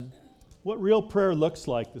what real prayer looks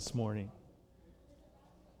like this morning.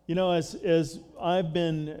 You know, as I've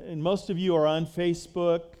been, and most of you are on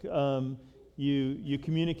Facebook, you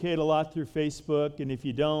communicate a lot through Facebook, and if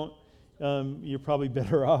you don't, you're probably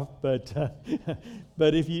better off. But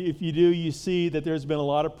if you do, you see that there's been a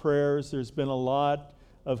lot of prayers. There's been a lot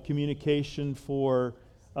of communication for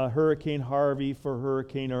Hurricane Harvey, for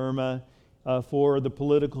Hurricane Irma, for the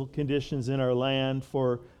political conditions in our land,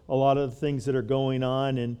 for a lot of the things that are going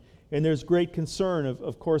on, and there's great concern,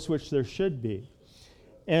 of course, which there should be.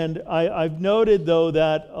 And I've noted, though,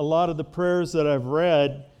 that a lot of the prayers that I've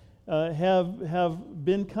read have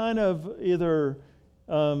been kind of either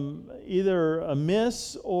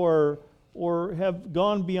amiss or have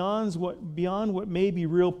gone beyond what maybe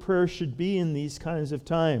real prayer should be in these kinds of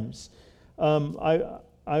times. I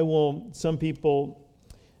will. Some people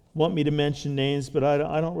want me to mention names, but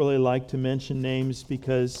I don't really like to mention names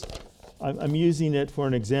because I'm using it for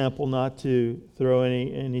an example, not to throw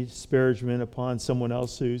any disparagement upon someone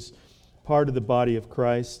else who's part of the body of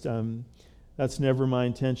Christ. That's never my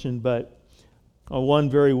intention. But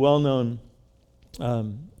one very well-known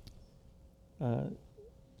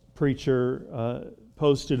preacher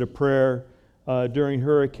posted a prayer during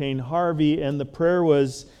Hurricane Harvey, and the prayer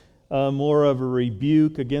was more of a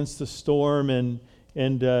rebuke against the storm and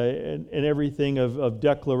everything of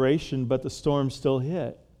declaration, but the storm still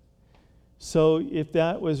hit. So if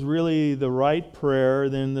that was really the right prayer,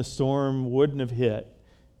 then the storm wouldn't have hit,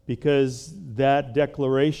 because that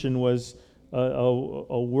declaration was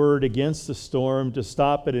a word against the storm to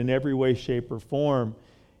stop it in every way, shape, or form.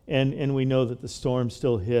 And we know that the storm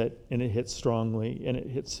still hit, and it hit strongly, and it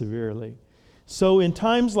hit severely. So in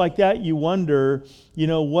times like that, you wonder,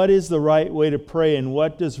 what is the right way to pray, and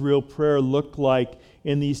what does real prayer look like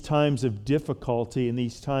in these times of difficulty, in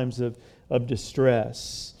these times of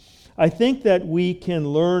distress? I think that we can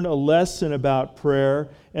learn a lesson about prayer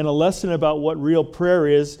and a lesson about what real prayer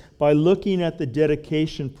is by looking at the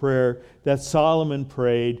dedication prayer that Solomon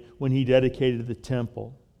prayed when he dedicated the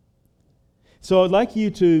temple. So I'd like you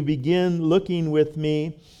to begin looking with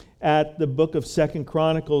me at the book of 2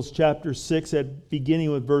 Chronicles chapter 6, beginning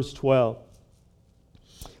with verse 12.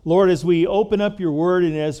 Lord, as we open up your word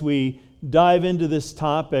and as we dive into this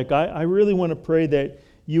topic, I really want to pray that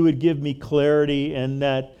you would give me clarity, and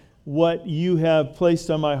that what you have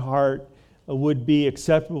placed on my heart would be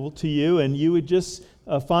acceptable to you, and you would just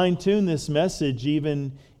fine-tune this message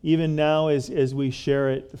even now as we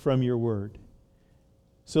share it from your word,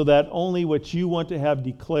 so that only what you want to have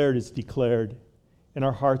declared is declared, and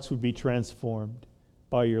our hearts would be transformed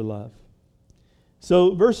by your love.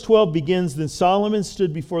 So verse 12 begins, "Then Solomon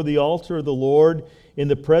stood before the altar of the Lord in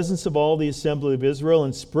the presence of all the assembly of Israel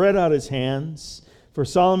and spread out his hands. For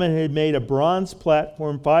Solomon had made a bronze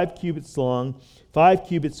platform 5 cubits long, 5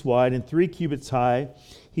 cubits wide, and 3 cubits high.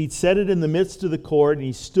 He'd set it in the midst of the court, and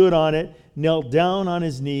he stood on it, knelt down on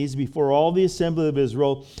his knees before all the assembly of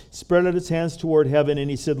Israel, spread out his hands toward heaven, and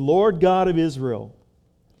he said, 'Lord God of Israel,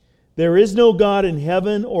 there is no God in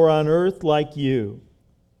heaven or on earth like you,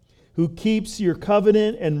 who keeps your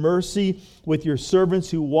covenant and mercy with your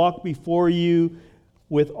servants who walk before you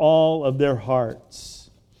with all of their hearts.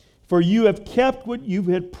 For you have kept what you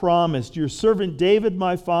had promised your servant David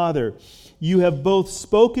my father. You have both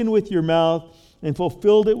spoken with your mouth and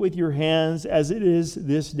fulfilled it with your hands, as it is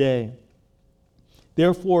this day.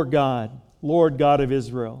 Therefore, God, Lord God of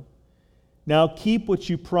Israel, now keep what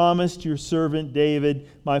you promised your servant David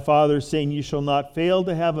my father, saying, you shall not fail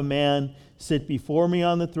to have a man sit before me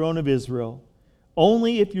on the throne of Israel.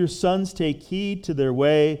 Only if your sons take heed to their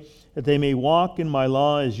way, that they may walk in my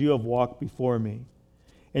law as you have walked before me.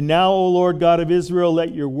 And now, O Lord God of Israel,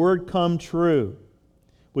 let your word come true,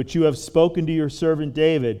 which you have spoken to your servant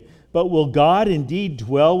David. But will God indeed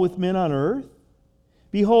dwell with men on earth?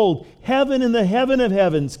 Behold, heaven and the heaven of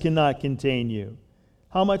heavens cannot contain you.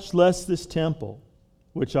 How much less this temple,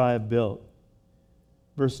 which I have built?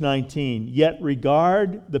 Verse 19, yet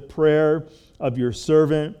regard the prayer of your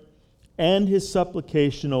servant and his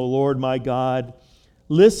supplication, O Lord my God.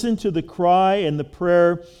 Listen to the cry and the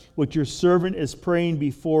prayer which your servant is praying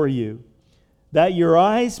before you, that your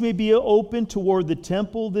eyes may be open toward the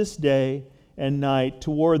temple this day and night,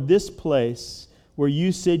 toward this place where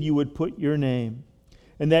you said you would put your name,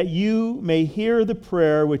 and that you may hear the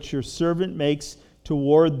prayer which your servant makes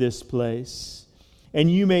toward this place,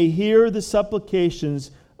 and you may hear the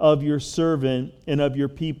supplications of your servant and of your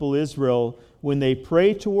people Israel when they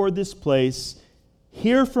pray toward this place.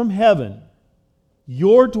 Hear from heaven,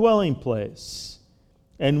 your dwelling place,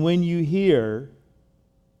 and when you hear,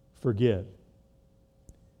 forgive."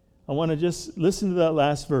 I want to just listen to that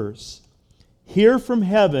last verse. Hear from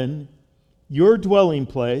heaven, your dwelling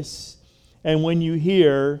place, and when you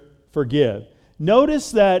hear, forgive.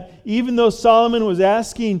 Notice that even though Solomon was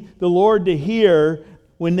asking the Lord to hear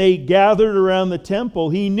when they gathered around the temple,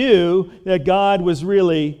 he knew that God was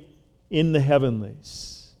really in the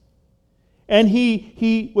heavenlies. And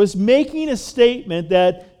he was making a statement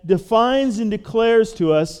that defines and declares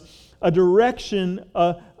to us a direction,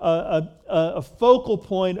 a focal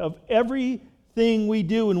point of everything we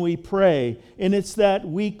do when we pray. And it's that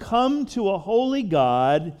we come to a holy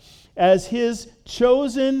God as His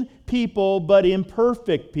chosen people, but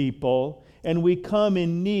imperfect people, and we come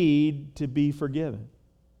in need to be forgiven.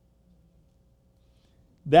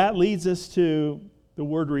 That leads us to the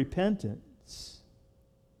word repentance.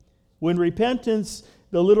 When repentance,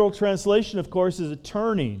 the literal translation, of course, is a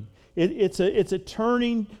turning. It's a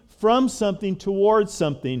turning from something towards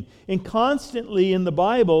something. And constantly in the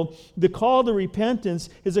Bible, the call to repentance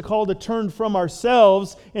is a call to turn from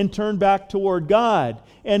ourselves and turn back toward God.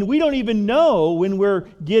 And we don't even know when we're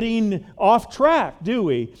getting off track, do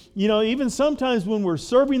we? You know, even sometimes when we're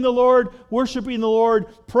serving the Lord, worshiping the Lord,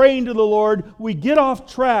 praying to the Lord, we get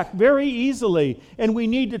off track very easily, and we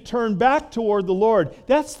need to turn back toward the Lord.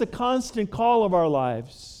 That's the constant call of our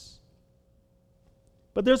lives.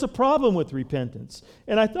 But there's a problem with repentance.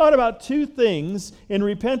 And I thought about two things in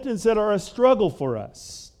repentance that are a struggle for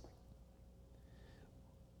us.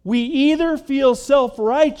 We either feel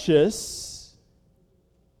self-righteous,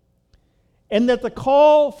 and that the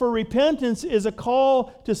call for repentance is a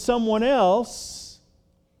call to someone else,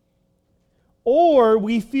 or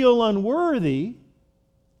we feel unworthy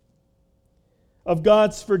of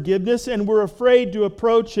God's forgiveness, and we're afraid to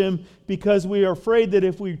approach Him because we are afraid that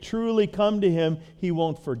if we truly come to Him, He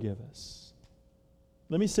won't forgive us.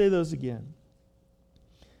 Let me say those again.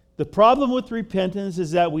 The problem with repentance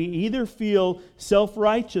is that we either feel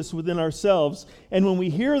self-righteous within ourselves, and when we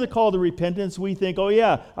hear the call to repentance, we think, oh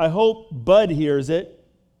yeah, I hope Bud hears it.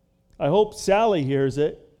 I hope Sally hears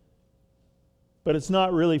it. But it's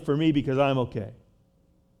not really for me because I'm okay.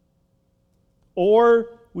 Or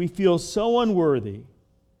we feel so unworthy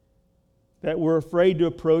that we're afraid to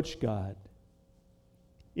approach God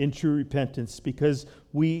in true repentance because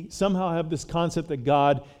we somehow have this concept that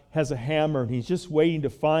God has a hammer and He's just waiting to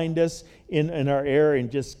find us in our error and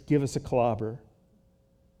just give us a clobber.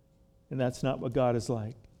 And that's not what God is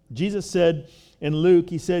like. Jesus said in Luke,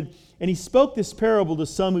 He said, and He spoke this parable to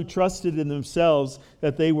some who trusted in themselves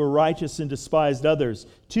that they were righteous and despised others.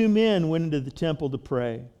 2 men went into the temple to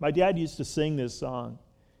pray. My dad used to sing this song.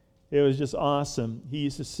 It was just awesome. He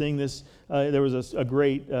used to sing this. There was a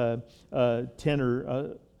great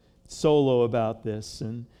tenor solo about this.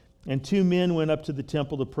 And 2 men went up to the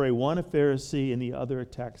temple to pray, one a Pharisee and the other a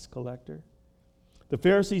tax collector. The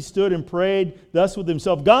Pharisee stood and prayed thus with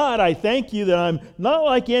himself, God, I thank you that I'm not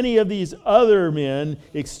like any of these other men,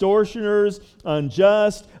 extortioners,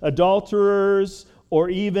 unjust, adulterers, or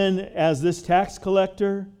even as this tax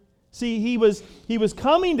collector. See, he was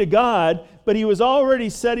coming to God, but he was already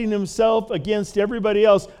setting himself against everybody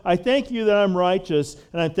else. I thank you that I'm righteous,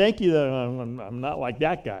 and I thank you that I'm not like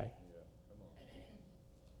that guy.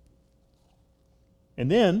 And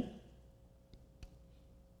then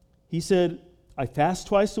he said, I fast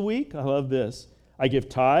twice a week. I love this. I give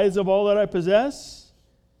tithes of all that I possess.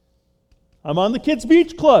 I'm on the kids'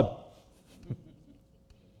 beach club.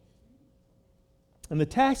 And the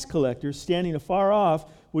tax collector, standing afar off,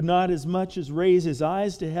 would not as much as raise his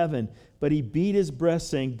eyes to heaven, but he beat his breast,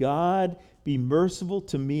 saying, God, be merciful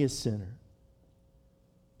to me, a sinner.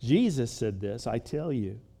 Jesus said this, I tell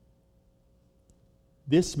you.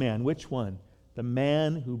 This man, which one? The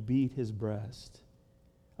man who beat his breast.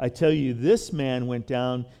 I tell you, this man went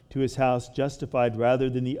down to his house justified rather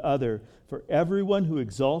than the other. For everyone who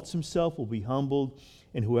exalts himself will be humbled,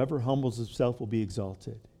 and whoever humbles himself will be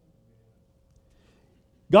exalted.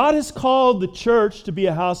 God has called the church to be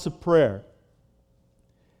a house of prayer.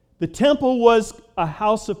 The temple was a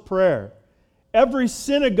house of prayer. Every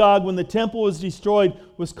synagogue, when the temple was destroyed,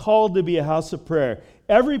 was called to be a house of prayer.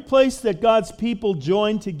 Every place that God's people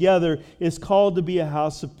join together is called to be a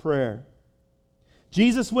house of prayer.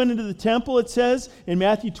 Jesus went into the temple, it says, in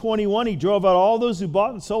Matthew 21. He drove out all those who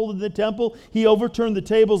bought and sold in the temple. He overturned the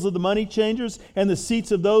tables of the money changers and the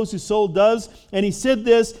seats of those who sold doves. And he said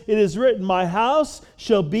this, it is written, my house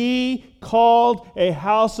shall be called a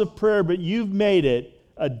house of prayer, but you've made it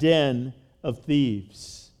a den of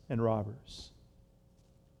thieves and robbers.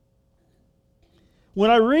 When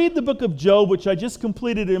I read the book of Job, which I just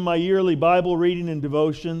completed in my yearly Bible reading and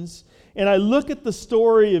devotions, and I look at the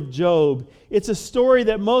story of Job, it's a story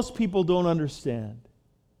that most people don't understand.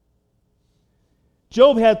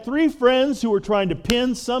 Job had 3 friends who were trying to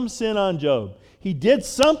pin some sin on Job. He did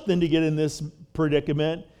something to get in this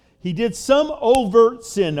predicament. He did some overt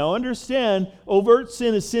sin. Now understand, overt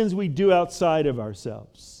sin is sins we do outside of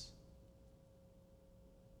ourselves.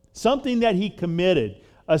 Something that he committed,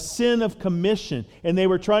 a sin of commission, and they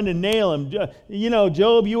were trying to nail him.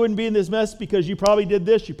 Job, you wouldn't be in this mess because you probably did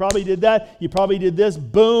this, you probably did that, you probably did this.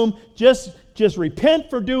 Boom, just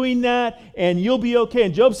repent for doing that and you'll be okay.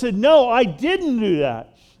 And Job said, no, I didn't do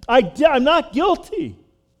that. I'm not guilty.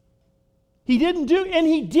 He didn't do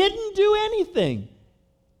anything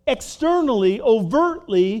externally,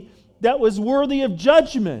 overtly, that was worthy of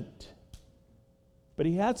judgment. But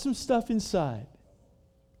he had some stuff inside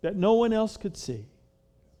that no one else could see.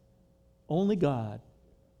 Only God.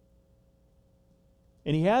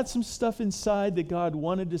 And he had some stuff inside that God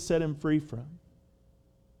wanted to set him free from.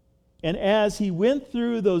 And as he went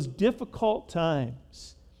through those difficult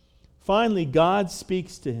times, finally God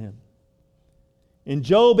speaks to him. And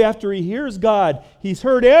Job, after he hears God, he's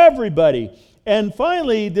heard everybody. And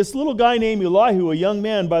finally, this little guy named Elihu, a young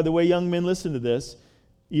man, by the way, young men, listen to this.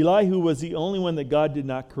 Elihu was the only one that God did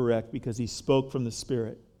not correct because he spoke from the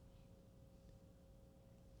Spirit.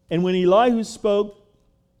 And when Elihu spoke,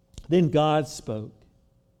 then God spoke.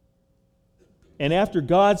 And after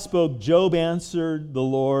God spoke, Job answered the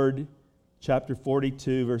Lord, chapter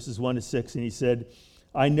 42, verses 1 to 6, and he said,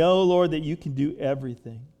 I know, Lord, that you can do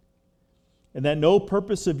everything, and that no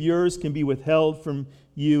purpose of yours can be withheld from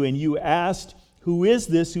you. And you asked, who is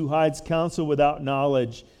this who hides counsel without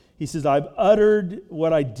knowledge? He says, I've uttered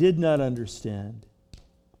what I did not understand,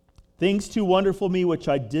 things too wonderful for me which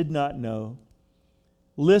I did not know.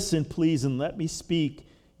 Listen, please, and let me speak.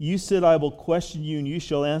 You said, I will question you, and you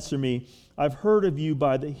shall answer me. I've heard of you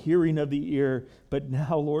by the hearing of the ear, but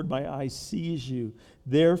now, Lord, my eye sees you.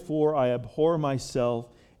 Therefore, I abhor myself,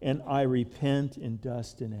 and I repent in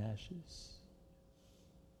dust and ashes.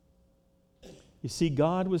 You see,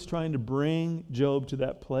 God was trying to bring Job to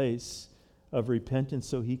that place of repentance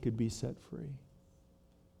so he could be set free.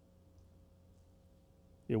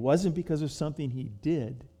 It wasn't because of something he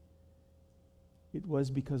did. It was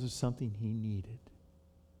because of something he needed.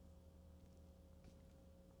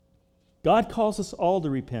 God calls us all to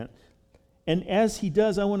repent. And as he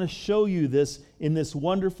does, I want to show you this in this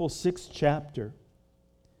wonderful 6th chapter.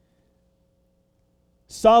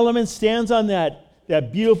 Solomon stands on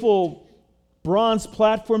that beautiful bronze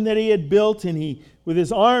platform that he had built, and he, with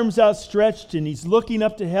his arms outstretched, and he's looking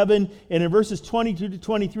up to heaven. And in verses 22 to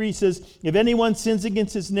 23, he says, if anyone sins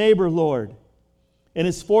against his neighbor, Lord, and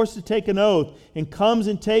is forced to take an oath, and comes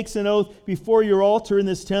and takes an oath before your altar in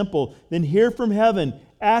this temple, then hear from heaven,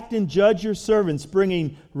 act and judge your servants,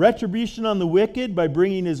 bringing retribution on the wicked by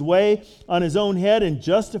bringing his way on his own head, and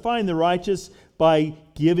justifying the righteous by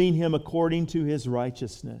giving him according to his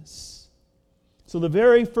righteousness. So the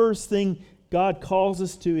very first thing God calls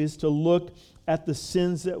us to is to look at the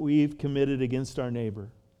sins that we've committed against our neighbor.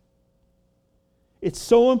 It's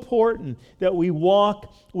so important that we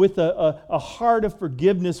walk with a heart of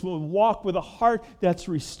forgiveness. We walk with a heart that's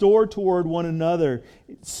restored toward one another.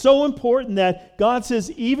 It's so important that God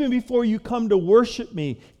says, even before you come to worship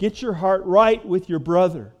me, get your heart right with your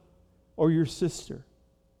brother or your sister.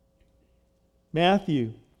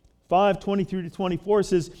 Matthew 5:23 to 24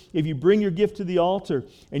 says, if you bring your gift to the altar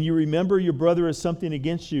and you remember your brother has something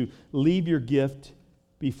against you, leave your gift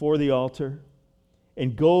before the altar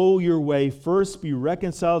and go your way. First be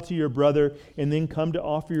reconciled to your brother and then come to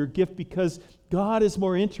offer your gift, because God is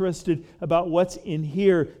more interested about what's in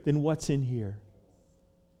here than what's in here.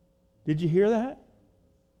 Did you hear that?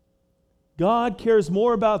 God cares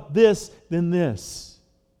more about this than this.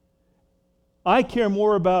 I care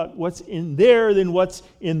more about what's in there than what's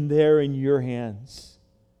in there in your hands.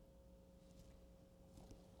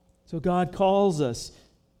 So God calls us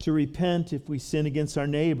to repent if we sin against our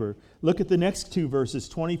neighbor. Look at the next 2 verses,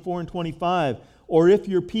 24 and 25. Or if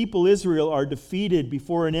your people Israel are defeated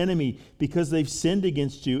before an enemy because they've sinned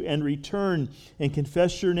against you, and return and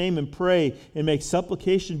confess your name and pray and make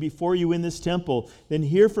supplication before you in this temple, then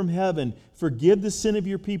hear from heaven, forgive the sin of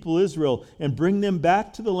your people Israel, and bring them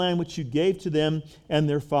back to the land which you gave to them and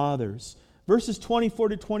their fathers. Verses 24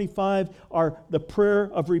 to 25 are the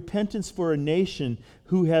prayer of repentance for a nation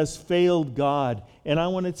who has failed God. And I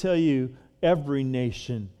want to tell you, every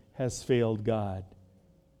nation has failed God.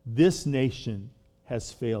 This nation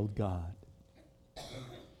has failed God.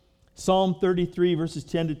 Psalm 33 verses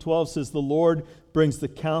 10 to 12 says, the Lord brings the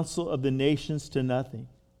counsel of the nations to nothing.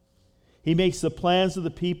 He makes the plans of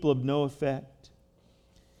the people of no effect.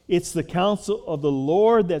 It's the counsel of the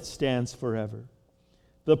Lord that stands forever,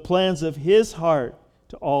 the plans of his heart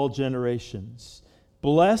to all generations.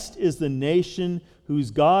 Blessed is the nation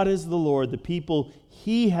whose God is the Lord, the people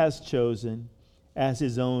He has chosen as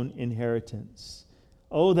His own inheritance.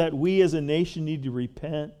 Oh, that we as a nation need to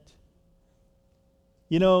repent.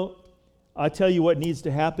 You know, I tell you what needs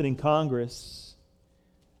to happen in Congress.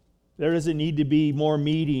 There doesn't need to be more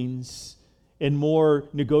meetings and more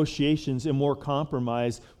negotiations and more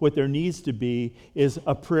compromise. What there needs to be is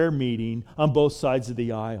a prayer meeting on both sides of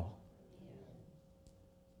the aisle,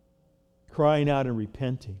 crying out and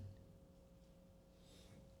repenting.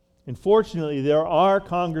 And fortunately, there are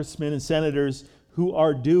congressmen and senators who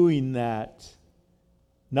are doing that.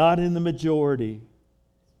 Not in the majority,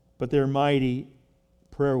 but they're mighty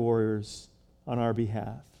prayer warriors on our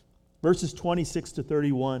behalf. Verses 26 to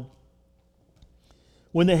 31.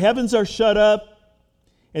 When the heavens are shut up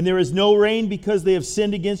and there is no rain because they have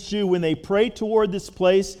sinned against you, when they pray toward this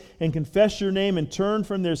place and confess your name and turn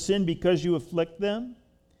from their sin because you afflict them,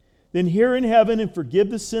 then hear in heaven and forgive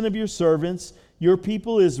the sin of your servants, your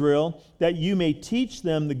people Israel, that you may teach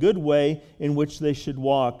them the good way in which they should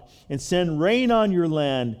walk, and send rain on your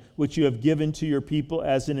land, which you have given to your people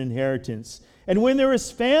as an inheritance. And when there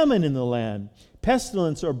is famine in the land,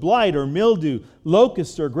 pestilence or blight or mildew,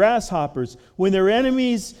 locusts or grasshoppers, when their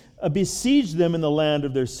enemies besiege them in the land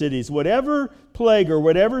of their cities, whatever plague or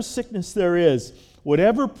whatever sickness there is,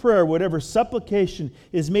 whatever prayer, whatever supplication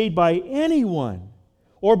is made by anyone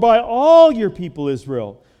or by all your people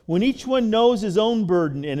Israel, when each one knows his own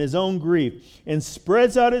burden and his own grief, and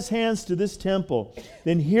spreads out his hands to this temple,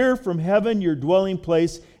 then hear from heaven your dwelling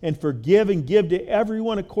place, and forgive and give to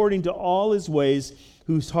everyone according to all his ways,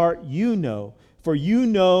 whose heart you know. For you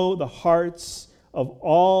know the hearts of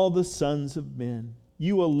all the sons of men.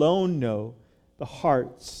 You alone know the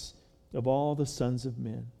hearts of all the sons of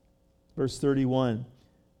men. Verse 31,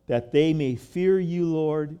 that they may fear you,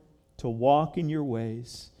 Lord, to walk in your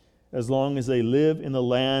ways, as long as they live in the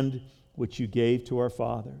land which you gave to our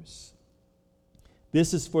fathers.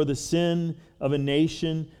 This is for the sin of a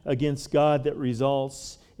nation against God that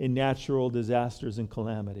results in natural disasters and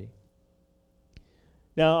calamity.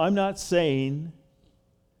 Now, I'm not saying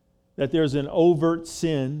that there's an overt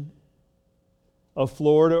sin of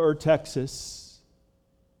Florida or Texas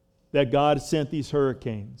that God sent these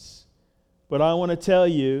hurricanes. But I want to tell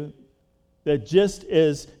you that just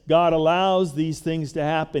as God allows these things to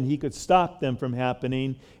happen, He could stop them from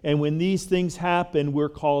happening. And when these things happen, we're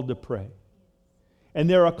called to pray. And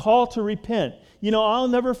they're a call to repent. You know, I'll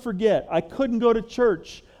never forget, I couldn't go to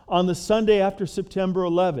church on the Sunday after September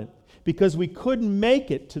 11th because we couldn't make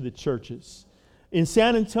it to the churches. In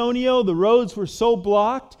San Antonio, the roads were so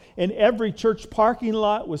blocked and every church parking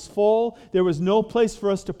lot was full. There was no place for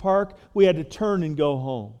us to park. We had to turn and go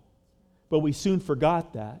home. But we soon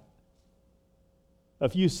forgot that. A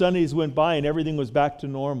few Sundays went by and everything was back to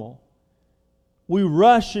normal. We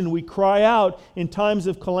rush and we cry out in times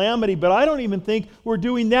of calamity, but I don't even think we're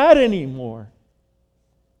doing that anymore.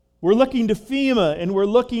 We're looking to FEMA and we're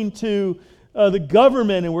looking to the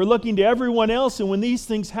government and we're looking to everyone else. And when these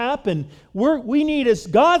things happen, we need as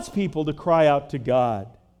God's people to cry out to God.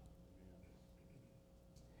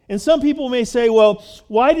 And some people may say, well,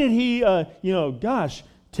 why did He,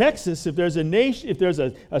 Texas, if there's a nation, if there's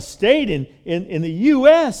a state in the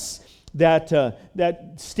U.S.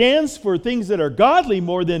 that stands for things that are godly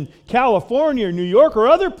more than California or New York or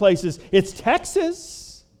other places, it's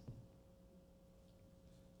Texas.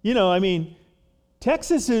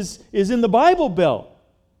 Texas is in the Bible Belt.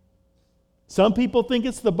 Some people think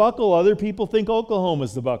it's the buckle, other people think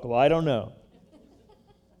Oklahoma's the buckle. I don't know.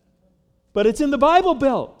 But it's in the Bible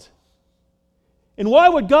Belt. And why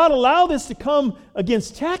would God allow this to come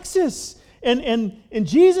against Texas? And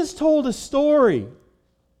Jesus told a story.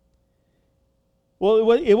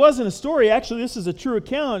 Well, it wasn't a story. Actually, this is a true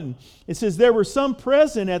account. It says, there were some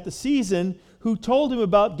present at the season who told him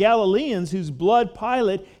about Galileans whose blood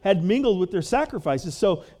Pilate had mingled with their sacrifices.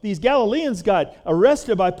 So these Galileans got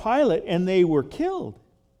arrested by Pilate and they were killed.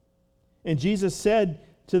 And Jesus said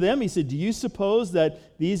to them, He said, do you suppose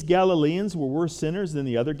that these Galileans were worse sinners than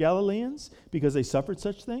the other Galileans because they suffered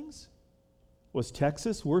such things? Was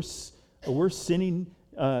Texas a worse sinning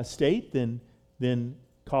state than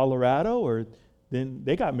Colorado? Or then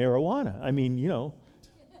they got marijuana?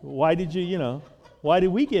 Why did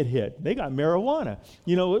we get hit? They got marijuana.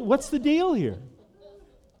 What's the deal here?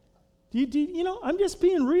 I'm just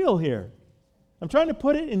being real here. I'm trying to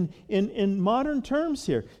put it in modern terms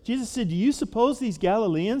here. Jesus said, do you suppose these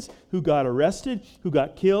Galileans who got arrested, who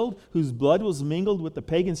got killed, whose blood was mingled with the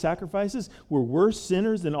pagan sacrifices, were worse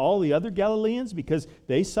sinners than all the other Galileans because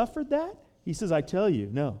they suffered that? He says, I tell you,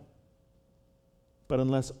 no. But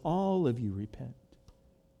unless all of you repent,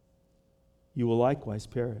 you will likewise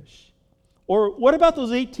perish. Or what about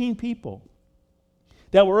those 18 people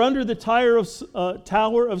that were under the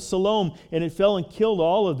Tower of Siloam and it fell and killed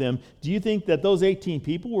all of them? Do you think that those 18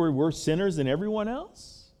 people were worse sinners than everyone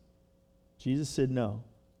else? Jesus said, no.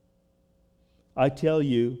 I tell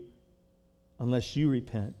you, unless you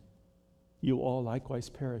repent, you will all likewise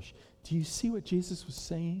perish. Do you see what Jesus was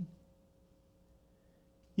saying?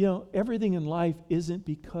 You know, everything in life isn't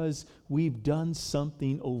because we've done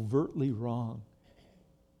something overtly wrong.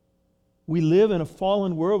 We live in a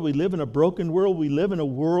fallen world. We live in a broken world. We live in a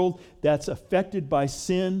world that's affected by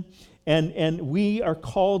sin. And we are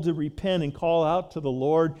called to repent and call out to the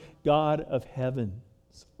Lord God of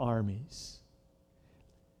heaven's armies.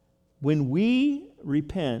 When we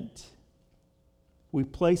repent, we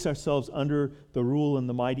place ourselves under the rule and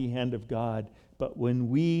the mighty hand of God. But when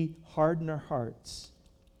we harden our hearts,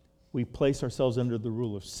 we place ourselves under the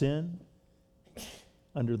rule of sin,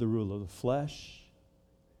 under the rule of the flesh,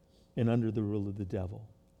 and under the rule of the devil.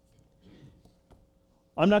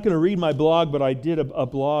 I'm not going to read my blog, but I did a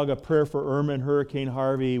blog, a prayer for Irma and Hurricane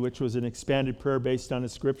Harvey, which was an expanded prayer based on a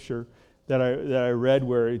scripture that I read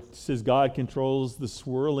where it says God controls the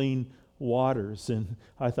swirling waters. And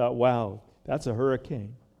I thought, wow, that's a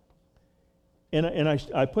hurricane. And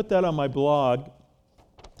I put that on my blog,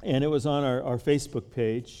 and it was on our Facebook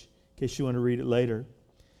page, in case you want to read it later.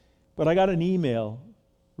 But I got an email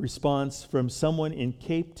response from someone in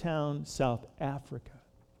Cape Town, South Africa.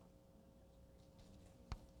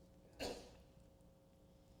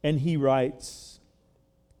 And he writes,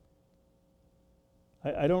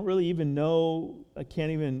 I don't really even know,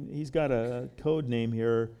 he's got a code name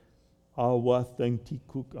here, I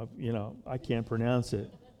can't pronounce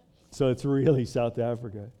it. So it's really South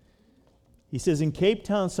Africa. He says, in Cape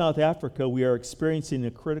Town, South Africa, we are experiencing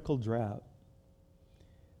a critical drought.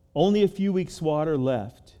 Only a few weeks' water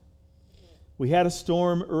left. We had a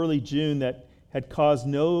storm early June that had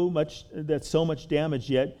caused so much damage,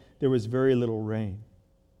 yet there was very little rain.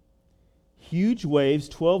 Huge waves,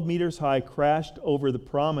 12 meters high, crashed over the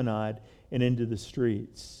promenade and into the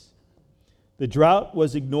streets. The drought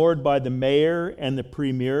was ignored by the mayor and the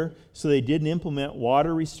premier, so they didn't implement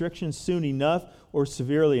water restrictions soon enough or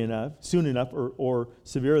severely enough,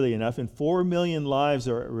 and 4 million lives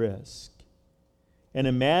are at risk. And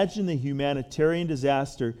imagine the humanitarian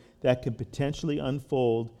disaster that could potentially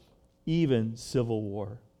unfold, even civil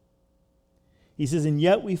war. He says, and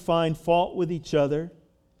yet we find fault with each other.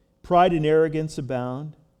 Pride and arrogance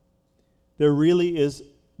abound. There really is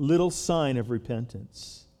little sign of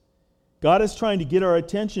repentance. God is trying to get our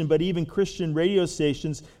attention, but even Christian radio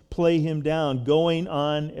stations play him down, going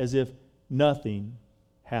on as if nothing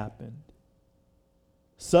happened.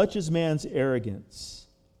 Such is man's arrogance.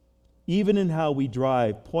 Even in how we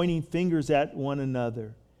drive, pointing fingers at one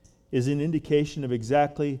another is an indication of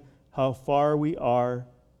exactly how far we are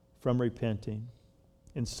from repenting.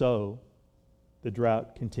 And so, the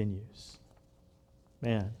drought continues.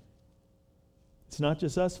 Man, it's not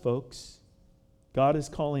just us, folks. God is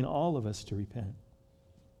calling all of us to repent.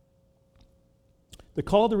 The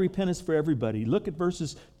call to repent is for everybody. Look at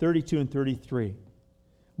verses 32 and 33.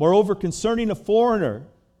 Moreover, concerning a foreigner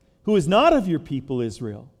who is not of your people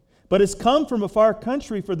Israel, but has come from a far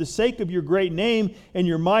country for the sake of your great name and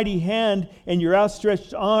your mighty hand and your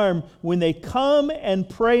outstretched arm, when they come and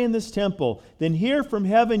pray in this temple, then hear from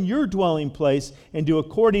heaven your dwelling place and do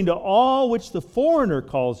according to all which the foreigner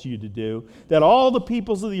calls you to do, that all the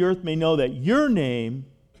peoples of the earth may know that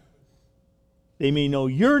they may know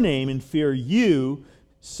your name and fear you,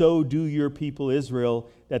 so do your people Israel,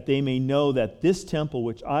 that they may know that this temple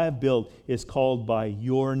which I have built is called by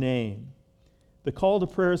your name. The call to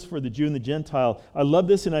prayer is for the Jew and the Gentile. I love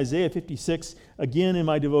this in Isaiah 56, again in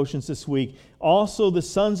my devotions this week. Also the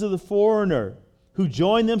sons of the foreigner who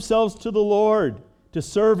join themselves to the Lord to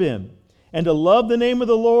serve him and to love the name of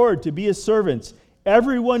the Lord, to be his servants.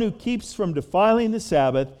 Everyone who keeps from defiling the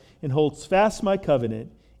Sabbath and holds fast my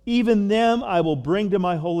covenant, even them I will bring to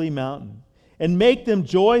my holy mountain and make them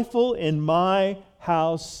joyful in my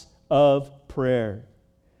house of prayer.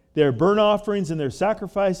 Their burnt offerings and their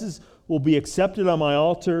sacrifices will be accepted on my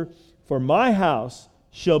altar, for my house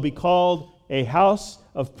shall be called a house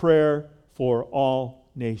of prayer for all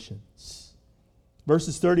nations.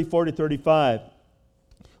 Verses 34 to 35.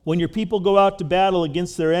 When your people go out to battle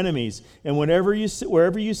against their enemies, and wherever you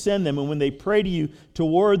send them, and when they pray to you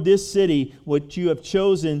toward this city which you have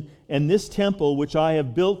chosen, and this temple which I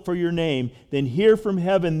have built for your name, then hear from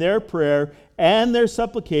heaven their prayer and their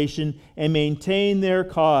supplication, and maintain their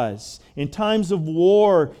cause. In times of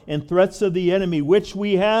war and threats of the enemy, which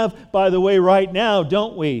we have, by the way, right now,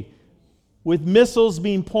 don't we? With missiles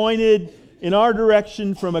being pointed in our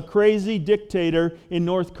direction from a crazy dictator in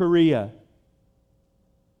North Korea.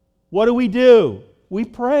 What do? We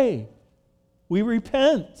pray. We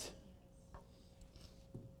repent.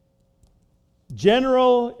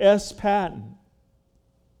 General S. Patton,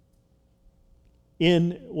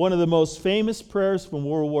 in one of the most famous prayers from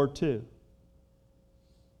World War II,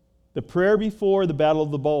 the prayer before the Battle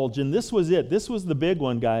of the Bulge, and this was it. This was the big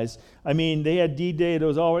one, guys. I mean, they had D-Day.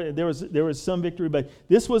 There was some victory, but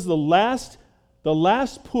this was the last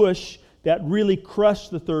push that really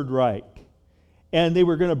crushed the Third Reich, and they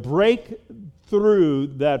were going to break through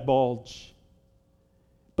that bulge.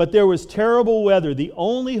 But there was terrible weather. The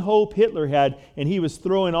only hope Hitler had, and he was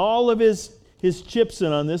throwing all of his chips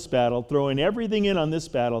in on this battle, throwing everything in on this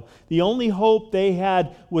battle. The only hope they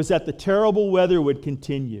had was that the terrible weather would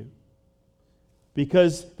continue,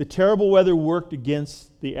 because the terrible weather worked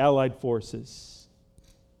against the Allied forces.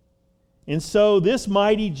 And so this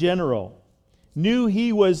mighty general knew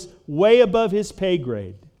he was way above his pay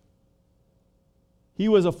grade. He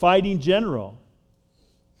was a fighting general,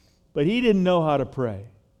 but he didn't know how to pray.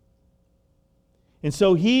 And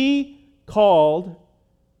so he called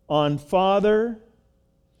on Father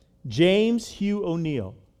James Hugh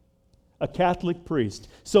O'Neill, a Catholic priest.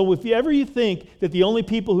 So if ever you think that the only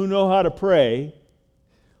people who know how to pray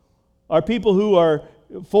are people who are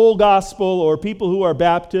full gospel, or people who are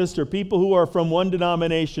Baptist, or people who are from one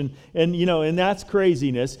denomination, and that's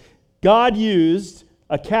craziness, God used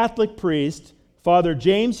a Catholic priest, Father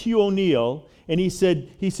James Hugh O'Neill, and he said,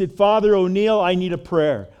 Father O'Neill, I need a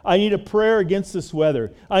prayer. I need a prayer against this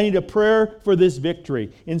weather. I need a prayer for this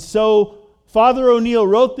victory. And so Father O'Neill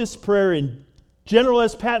wrote this prayer, and General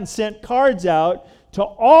S. Patton sent cards out to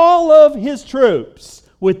all of his troops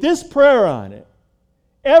with this prayer on it.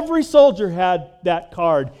 Every soldier had that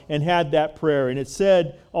card and had that prayer. And it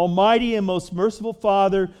said, Almighty and most merciful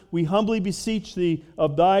Father, we humbly beseech Thee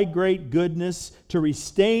of Thy great goodness to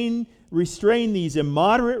restrain these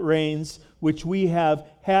immoderate rains which we have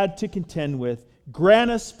had to contend with.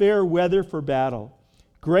 Grant us fair weather for battle.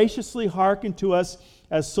 Graciously hearken to us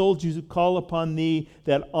as soldiers who call upon Thee,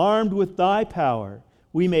 that armed with Thy power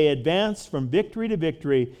we may advance from victory to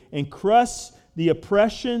victory and crush the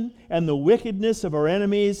oppression and the wickedness of our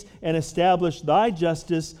enemies and establish Thy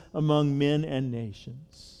justice among men and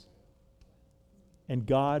nations. And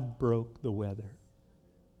God broke the weather.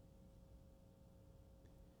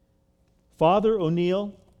 Father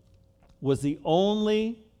O'Neill was the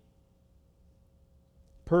only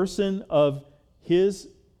person of his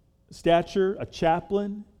stature, a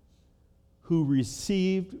chaplain, who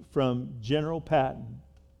received from General Patton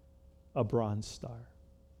a Bronze Star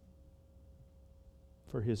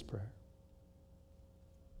for his prayer.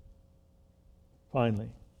 Finally,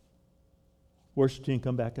 worship team,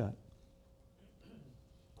 come back up.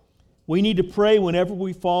 We need to pray whenever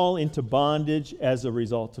we fall into bondage as a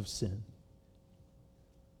result of sin.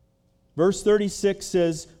 Verse 36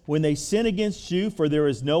 says, when they sin against you, for there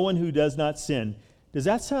is no one who does not sin. Does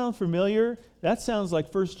that sound familiar? That sounds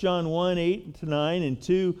like 1 John 1, 8-9 and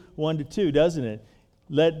 2, 1-2, doesn't it?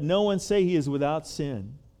 Let no one say he is without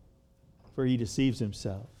sin, for he deceives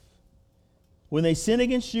himself. When they sin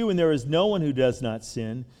against you, and there is no one who does not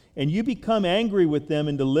sin, and you become angry with them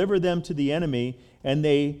and deliver them to the enemy, and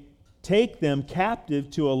they take them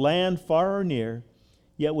captive to a land far or near,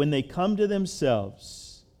 yet when they come to themselves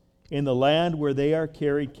in the land where they are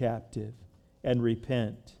carried captive, and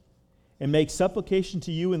repent, and make supplication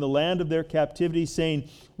to you in the land of their captivity, saying,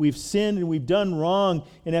 we've sinned and we've done wrong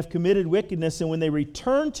and have committed wickedness, and when they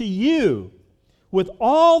return to you with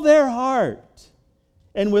all their heart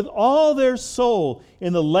and with all their soul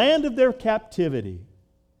in the land of their captivity.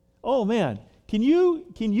 Oh man, can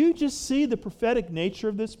you just see the prophetic nature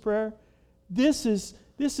of this prayer? This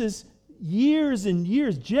is years and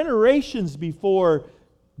years, generations before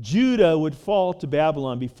Judah would fall to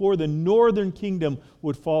Babylon, before the northern kingdom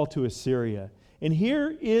would fall to Assyria. And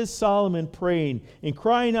here is Solomon praying and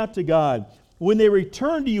crying out to God, when they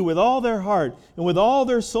return to you with all their heart and with all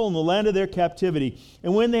their soul in the land of their captivity,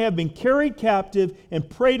 and when they have been carried captive and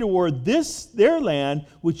pray toward this their land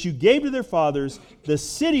which you gave to their fathers, the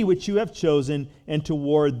city which you have chosen, and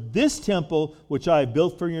toward this temple which I have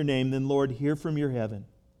built for your name, then Lord, hear from your heaven,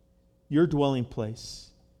 your dwelling place.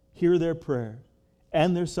 Hear their prayer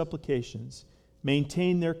and their supplications.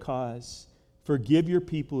 Maintain their cause. Forgive your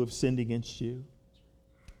people who have sinned against you.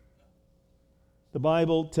 The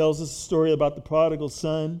Bible tells us a story about the prodigal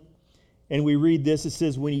son, and we read this. It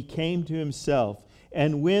says, when he came to himself,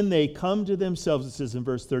 and when they come to themselves, it says in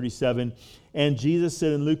verse 37, and Jesus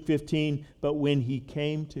said in Luke 15, but when he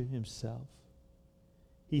came to himself.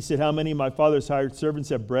 He said, how many of my father's hired servants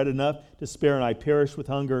have bread enough to spare, and I perish with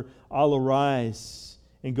hunger? I'll arise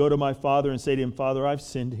and go to my father and say to him, Father, I've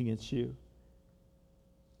sinned against you.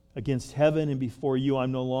 Against heaven and before you,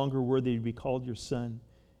 I'm no longer worthy to be called your son.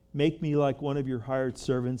 Make me like one of your hired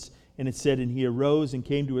servants. And it said, and he arose and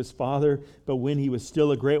came to his father. But when he was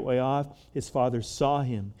still a great way off, his father saw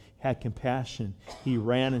him, had compassion. He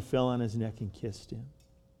ran and fell on his neck and kissed him.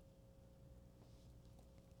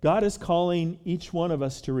 God is calling each one of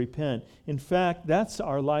us to repent. In fact, that's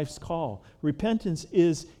our life's call. Repentance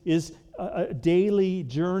is a daily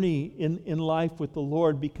journey in life with the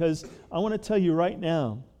Lord, because I want to tell you right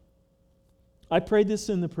now, I prayed this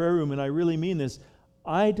in the prayer room, and I really mean this.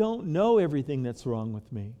 I don't know everything that's wrong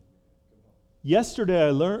with me.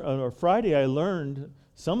 Yesterday Friday I learned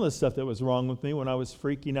some of the stuff that was wrong with me when I was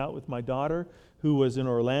freaking out with my daughter, who was in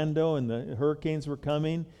Orlando and the hurricanes were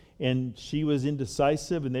coming, and she was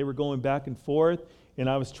indecisive and they were going back and forth, and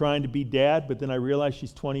I was trying to be dad, but then I realized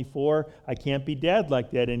she's 24. I can't be dad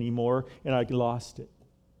like that anymore, and I lost it.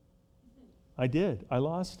 I did. I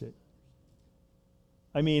lost it.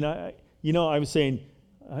 I mean, I was saying,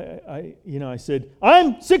 I said,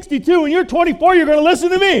 I'm 62 and you're 24, you're going to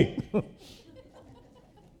listen to me.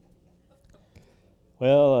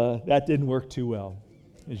 Well, that didn't work too well,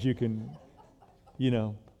 as you can,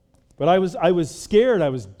 But I was scared, I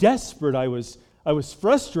was desperate, I was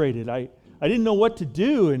frustrated. I didn't know what to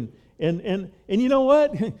do, and you know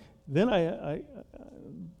what? Then I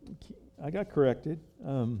got corrected.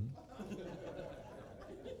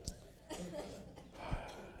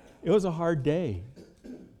 It was a hard day.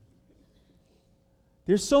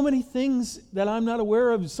 There's so many things that I'm not aware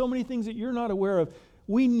of, so many things that you're not aware of.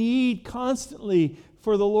 We need constantly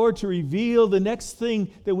for the Lord to reveal the next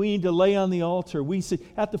thing that we need to lay on the altar. We sit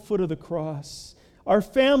at the foot of the cross. Our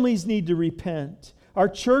families need to repent. Our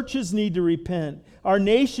churches need to repent. Our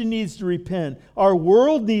nation needs to repent. Our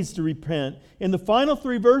world needs to repent. In the final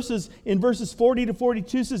three verses, in verses 40 to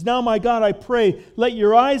 42, says, now, my God, I pray, let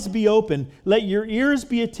your eyes be open. Let your ears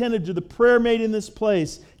be attentive to the prayer made in this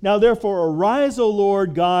place. Now, therefore, arise, O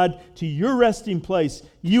Lord God, to your resting place,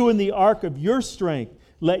 you in the ark of your strength.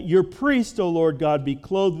 Let your priest, O Lord God, be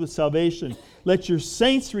clothed with salvation. Let your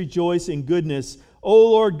saints rejoice in goodness.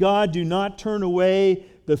 O Lord God, do not turn away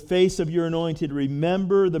the face of your anointed.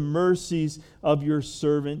 Remember the mercies of your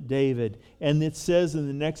servant David. And it says in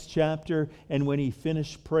the next chapter, and when he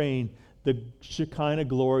finished praying, the Shekinah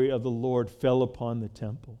glory of the Lord fell upon the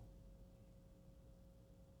temple.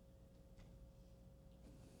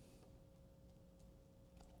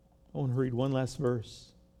 I want to read one last verse.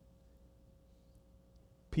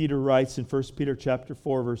 Peter writes in 1 Peter chapter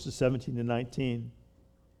 4, verses 17 to 19.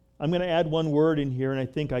 I'm going to add one word in here, and I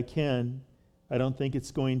think I can. I don't think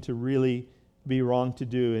it's going to really be wrong to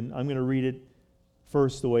do. And I'm going to read it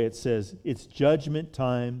first the way it says. It's judgment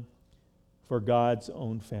time for God's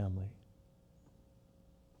own family.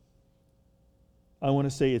 I want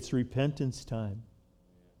to say it's repentance time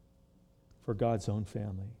for God's own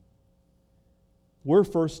family. We're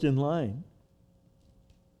first in line.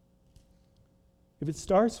 If it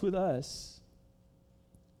starts with us,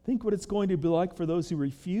 think what it's going to be like for those who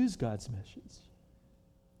refuse God's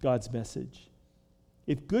message.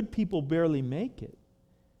 If good people barely make it,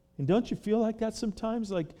 and don't you feel like that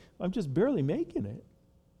sometimes? Like, I'm just barely making it.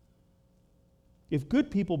 If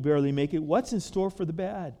good people barely make it, what's in store for the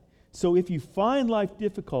bad? So if you find life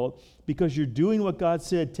difficult because you're doing what God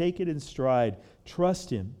said, take it in stride.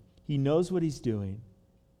 Trust Him. He knows what He's doing,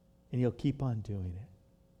 and He'll keep on doing it.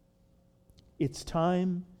 It's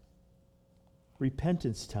time,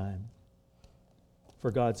 repentance time,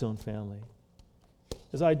 for God's own family.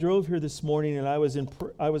 As I drove here this morning and I was in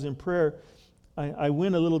prayer, I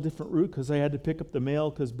went a little different route because I had to pick up the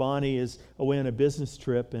mail because Bonnie is away on a business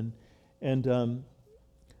trip, and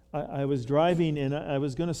I was driving and I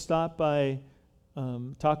was going to stop by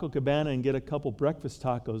Taco Cabana and get a couple breakfast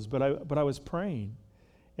tacos, but I was praying,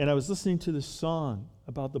 and I was listening to this song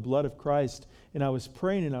about the blood of Christ, and I was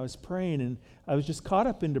praying and I was just caught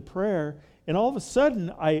up into prayer, and all of a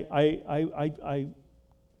sudden I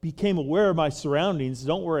became aware of my surroundings.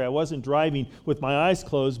 Don't worry, I wasn't driving with my eyes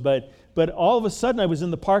closed, but all of a sudden I was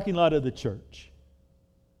in the parking lot of the church.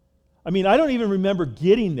 I mean, I don't even remember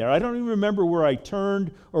getting there. I don't even remember where I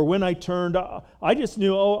turned or when I turned. I just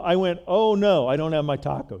knew, I went, oh no, I don't have my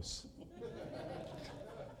tacos.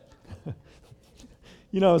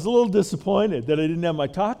 I was a little disappointed that I didn't have my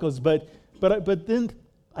tacos, but then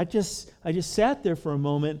I just sat there for a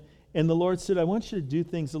moment, and the Lord said, I want you to do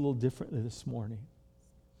things a little differently this morning.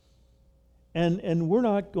 And we're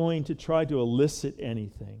not going to try to elicit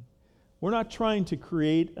anything. We're not trying to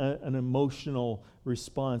create an emotional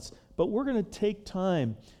response, but we're going to take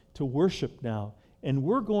time to worship now. And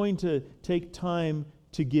we're going to take time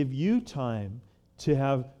to give you time to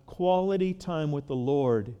have quality time with the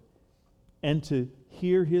Lord and to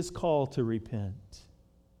hear His call to repent.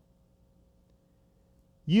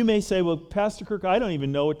 You may say, well, Pastor Kirk, I don't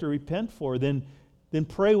even know what to repent for. Then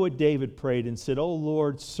pray what David prayed and said, oh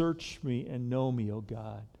Lord, search me and know me, O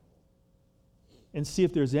God, and see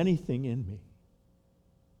if there's anything in me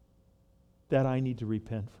that I need to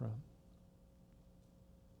repent from.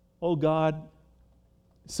 Oh God,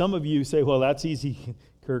 some of you say, well, that's easy,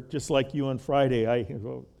 Kirk, just like you on Friday.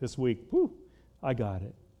 This week, I got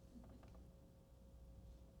it.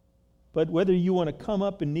 But whether you want to come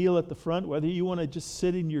up and kneel at the front, whether you want to just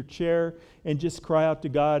sit in your chair and just cry out to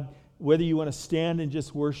God, whether you want to stand and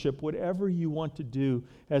just worship, whatever you want to do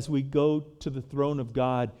as we go to the throne of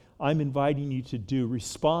God, I'm inviting you to do.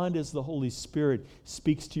 Respond as the Holy Spirit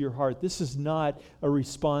speaks to your heart. This is not a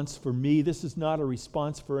response for me. This is not a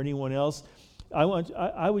response for anyone else.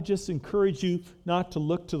 I would just encourage you not to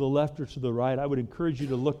look to the left or to the right. I would encourage you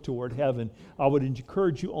to look toward heaven. I would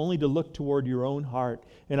encourage you only to look toward your own heart.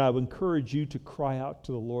 And I would encourage you to cry out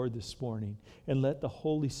to the Lord this morning and let the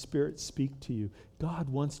Holy Spirit speak to you. God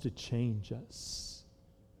wants to change us.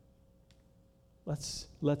 Let's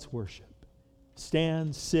worship.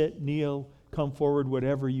 Stand, sit, kneel, come forward,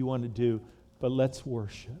 whatever you want to do. But let's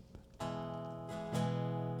worship.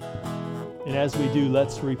 And as we do,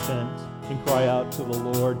 let's repent and cry out to the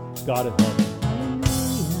Lord, God of heaven.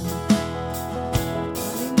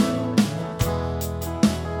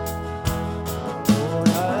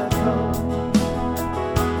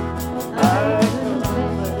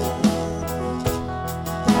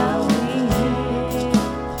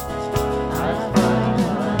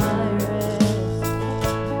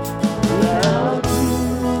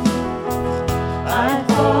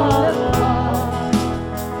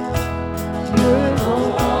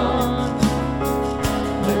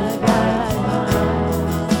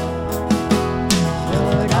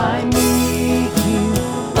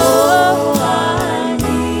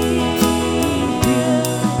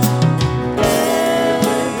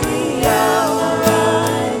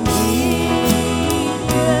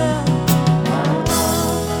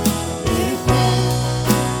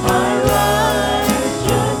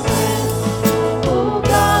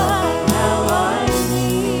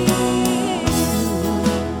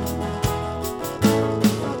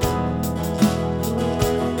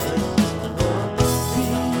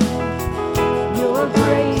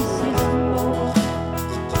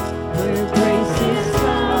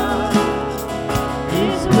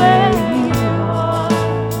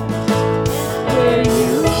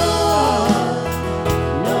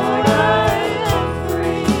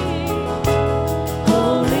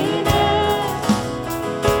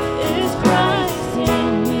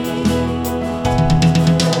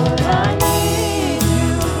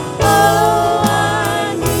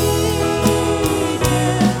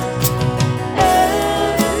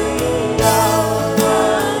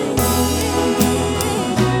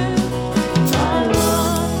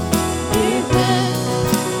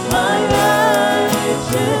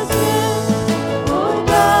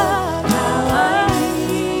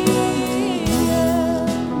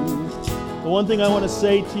 One thing I want to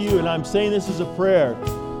say to you, and I'm saying this as a prayer,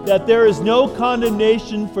 that there is no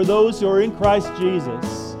condemnation for those who are in Christ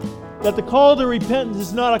Jesus. That the call to repentance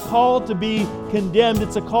is not a call to be condemned,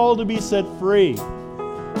 it's a call to be set free.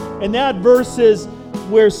 And that verse is,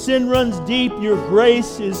 where sin runs deep, your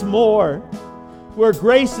grace is more. Where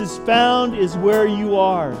grace is found is where you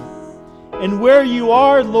are. And where you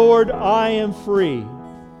are, Lord, I am free.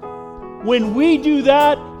 When we do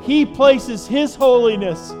that, He places His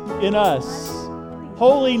holiness in us.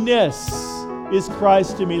 Holiness is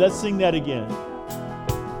Christ to me. Let's sing that again.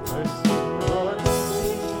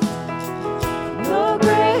 Your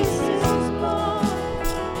grace is more.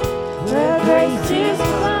 Where grace is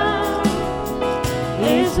found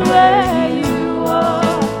is where you are.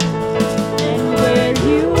 And where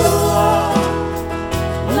you are,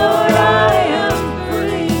 Lord, I am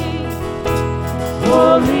free.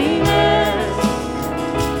 Holiness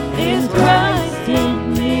is Christ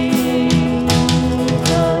in me.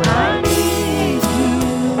 I need you,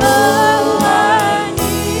 oh, I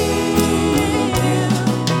need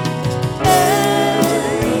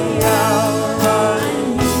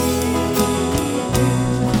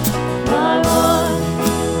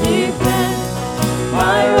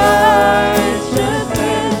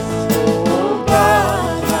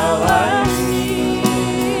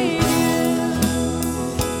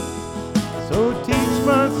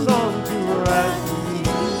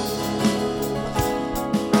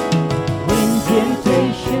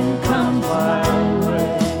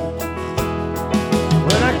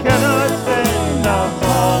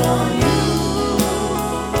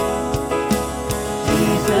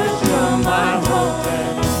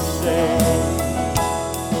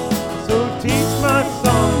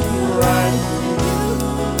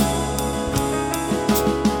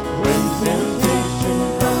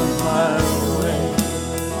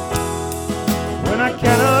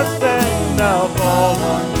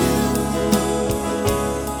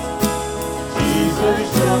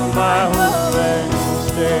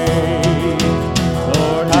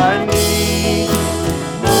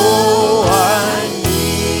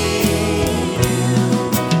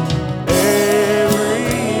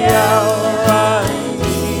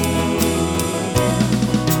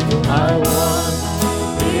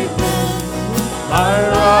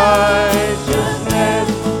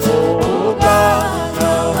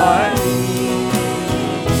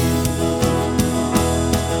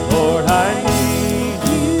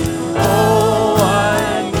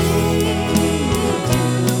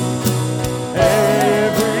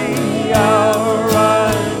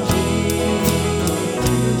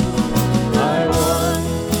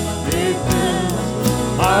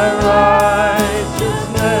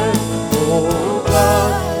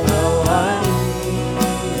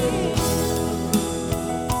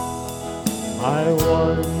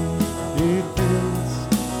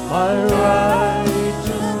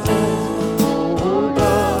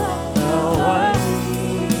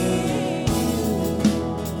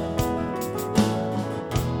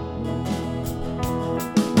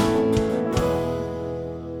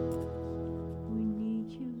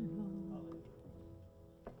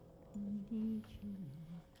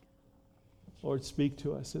Lord, speak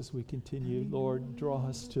to us as we continue. Lord, draw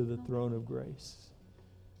us to the throne of grace.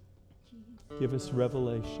 Give us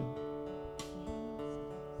revelation.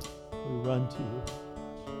 We run to you.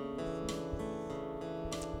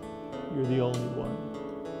 You're the only one.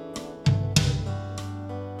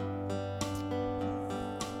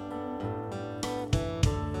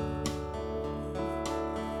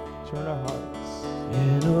 Turn our hearts.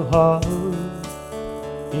 In a heart,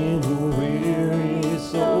 in a weary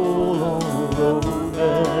soul, on the road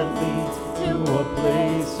that leads to a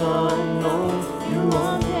place unknown, you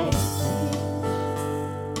are making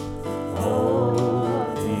all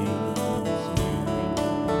things new.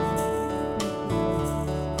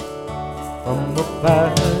 From the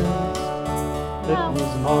past that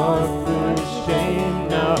was marked with shame,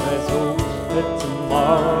 now has hope that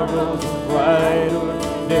tomorrow's a brighter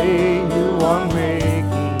day. You are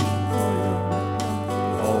making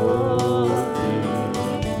all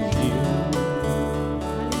things new.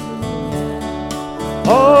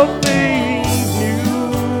 All things new.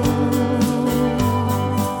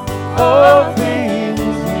 All things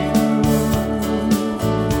new.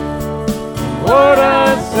 What I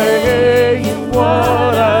say and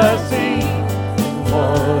what I see and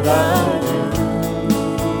what I do.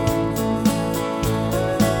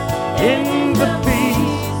 In the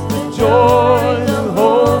peace, the joy, the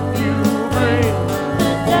hope you bring,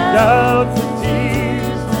 the doubt, the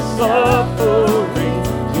tears, the suffering,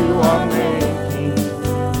 you are making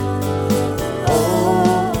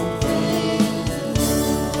all things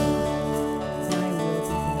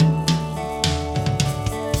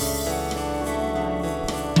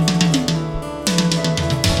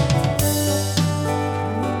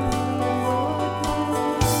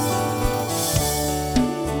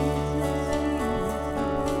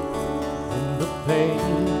in the pain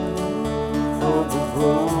of a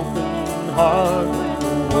broken heart. When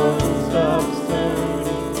the world stops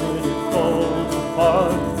turning, when it falls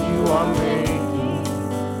apart, you are making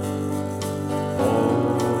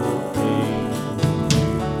all things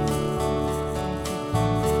new.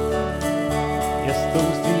 Yes,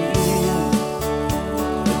 those tears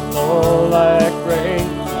that fall like rain,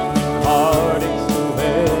 heartache so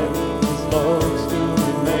heavy, this love still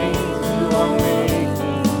remains. You are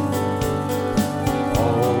making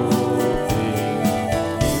all things new.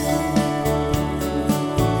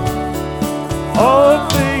 All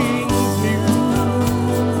things new.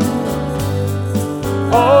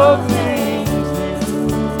 All things new.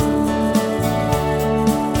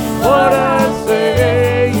 What I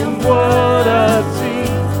say and what I see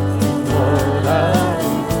and what I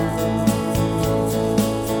do.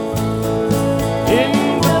 In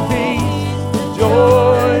the peace, the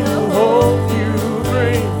joy, the hope you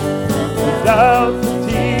bring, the doubt, the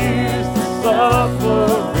tears, the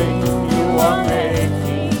suffering, you are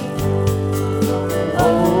making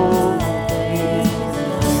all things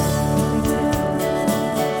new.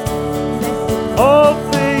 All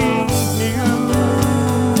things new.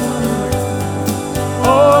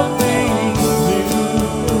 All things new.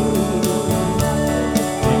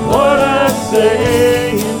 And what I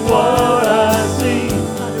say and what I see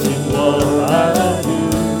and what I do.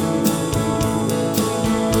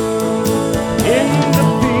 In the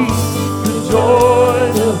peace, the joy,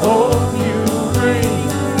 the hope you bring,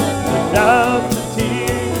 the doubt, the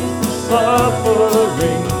tears, the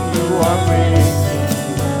suffering, you are making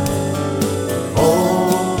all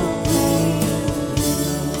things new.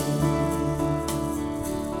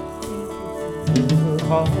 In her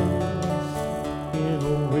heart, in a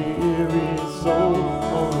weary soul,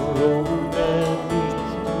 on the road that leads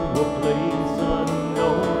to a place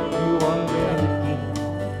unknown, you are making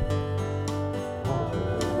all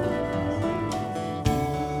things.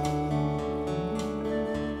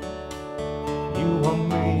 You are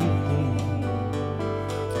making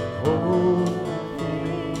all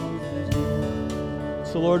things.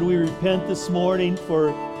 So, Lord, we repent this morning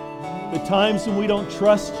for the times when we don't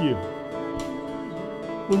trust you,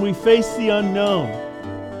 when we face the unknown,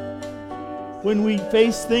 when we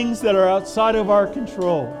face things that are outside of our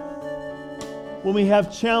control, when we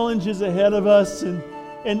have challenges ahead of us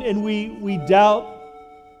and we doubt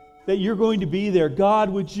that you're going to be there. God,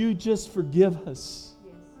 would you just forgive us?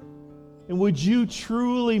 And would you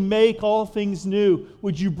truly make all things new?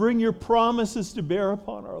 Would you bring your promises to bear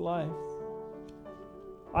upon our life?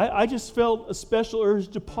 I just felt a special urge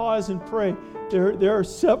to pause and pray. There are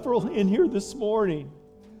several in here this morning.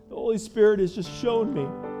 The Holy Spirit has just shown me.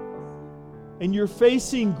 And you're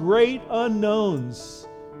facing great unknowns.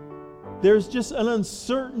 There's just an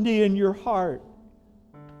uncertainty in your heart.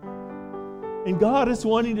 And God is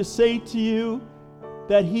wanting to say to you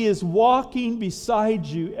that He is walking beside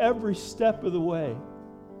you every step of the way.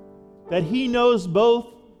 That He knows both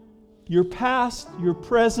your past, your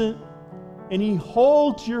present, and He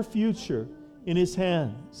holds your future in His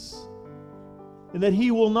hands. And that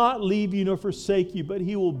He will not leave you nor forsake you, but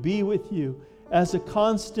He will be with you as a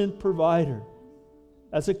constant provider,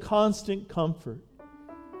 as a constant comfort.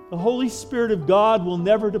 The Holy Spirit of God will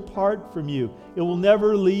never depart from you. It will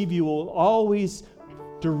never leave you. It will always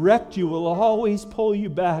direct you. It will always pull you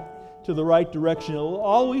back to the right direction. It will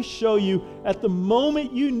always show you at the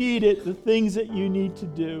moment you need it, the things that you need to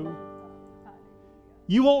do.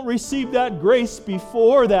 You won't receive that grace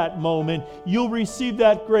before that moment. You'll receive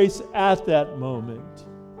that grace at that moment.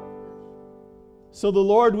 So the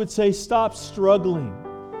Lord would say, stop struggling.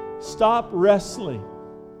 Stop wrestling.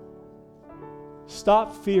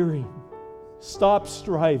 Stop fearing. Stop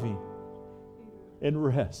striving. And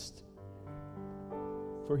rest.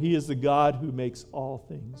 For He is the God who makes all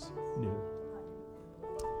things new.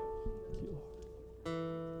 Thank you, Lord.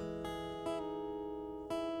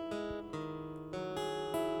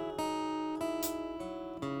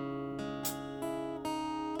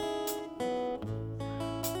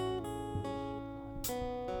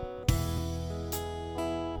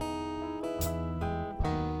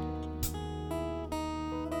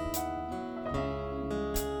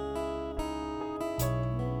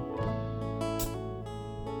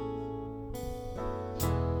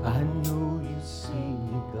 I know you see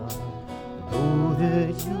me, God. I know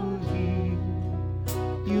that you're here.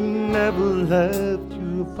 You never left,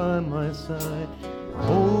 you by my side,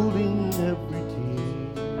 holding every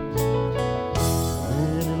tear.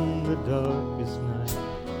 And in the darkest night,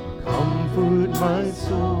 you comfort my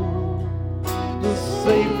soul. The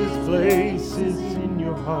safest place is in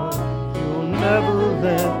your heart. You'll never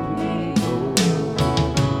let me go.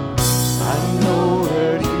 I know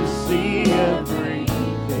that you see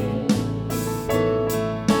everything.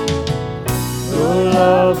 Your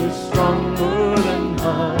love is stronger than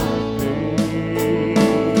my pain.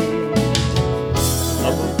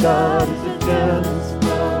 Love of God is a jealous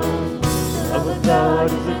love. Love of God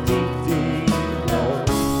is a deep, deep love.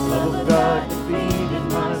 Love of God defeated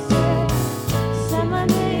my sin. Said my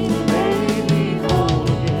name and made me whole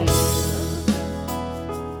again.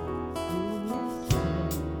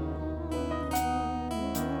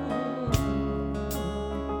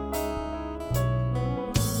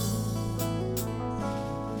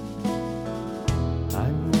 I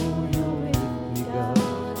know you're with me, God,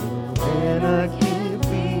 when I can't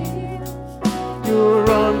be. Your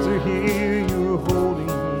arms are here, you're holding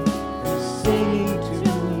me, you're singing to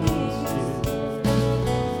me still.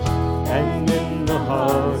 And in the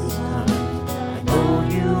hardest times, I know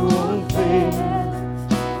you won't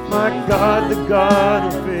fail. My God, the God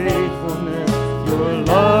of faithfulness, your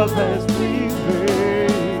love has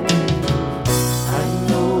prevailed. I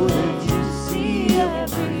know that you see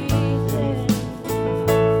everything.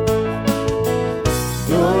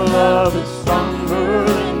 Your love is stronger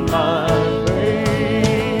than my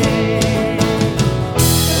pain.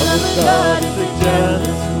 Love of God is a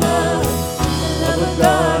jealous love. Love of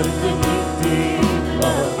God is a deep, deep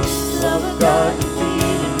love. Love of God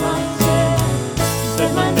defeated my sin.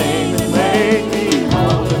 Said my name and made me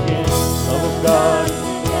whole again. Love of God is a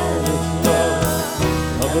jealous love.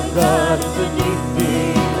 Love of God is a deep,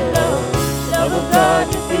 deep love. Love of God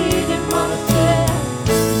defeated my sin.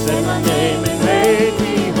 Said my name and made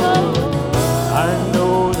me whole. I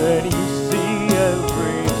know that you see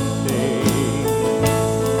everything.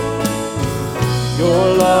 Your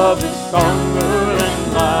love is stronger than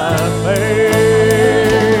my pain.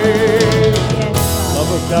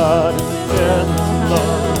 Love of God is a jealous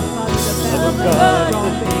love. Love of God is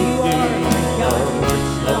a deep, deep love.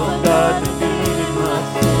 Love of God defeated my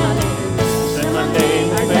sin. Said my name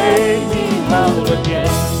and made me whole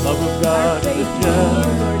again. Love of God is a jealous.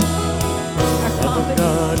 Love of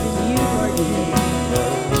God is a deep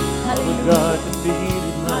love. Love of God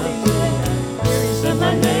defeated my sin. Said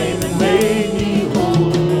my name and made me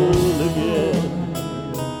whole again.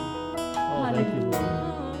 Oh, thank you, Lord.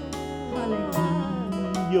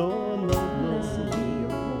 Your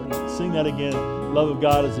love. Sing that again. Love of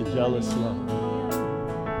God is a jealous love.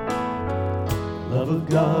 Love of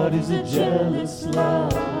God is a jealous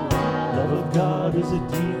love. Love of God is a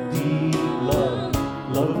deep, deep love.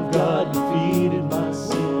 Love of God defeated my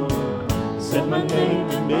sin. Said my name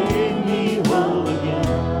and made me whole again.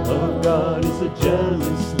 Love of God is a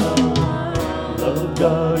jealous love. Love of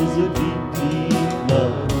God is a deep, deep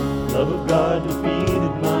love. Love of God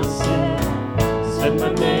defeated my sin. Said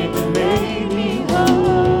my name and made me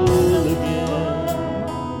whole again.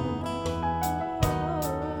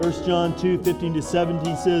 1 1 John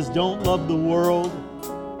 2:15-17 says, don't love the world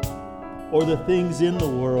or the things in the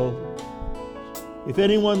world. If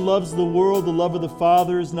anyone loves the world, the love of the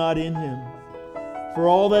Father is not in him. For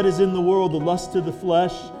all that is in the world, the lust of the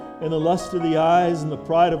flesh and the lust of the eyes and the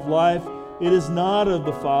pride of life, it is not of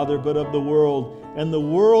the Father, but of the world. And the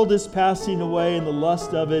world is passing away and the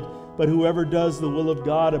lust of it, but whoever does the will of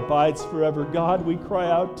God abides forever. God, we cry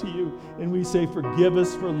out to you and we say, forgive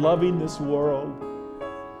us for loving this world.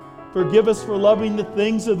 Forgive us for loving the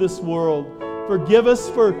things of this world. Forgive us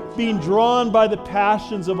for being drawn by the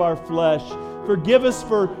passions of our flesh. Forgive us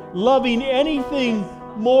for loving anything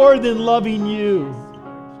more than loving you.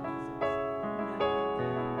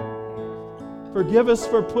 Forgive us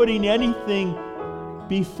for putting anything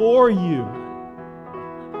before you,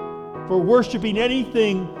 for worshiping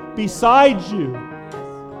anything besides you,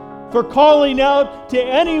 for calling out to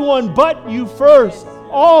anyone but you first,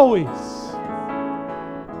 always.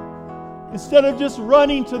 Instead of just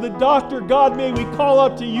running to the doctor, God, may we call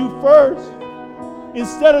out to you first.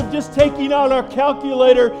 Instead of just taking out our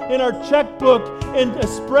calculator and our checkbook and a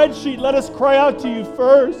spreadsheet, let us cry out to you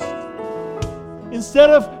first. Instead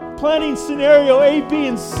of planning scenario A, B,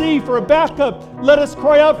 and C for a backup, let us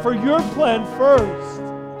cry out for your plan first.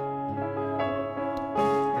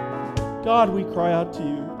 God, we cry out to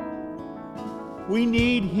you. We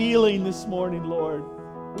need healing this morning, Lord.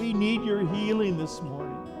 We need your healing this morning.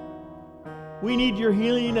 We need your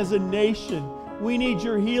healing as a nation. We need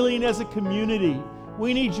your healing as a community.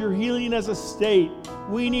 We need your healing as a state.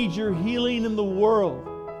 We need your healing in the world.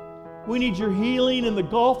 We need your healing in the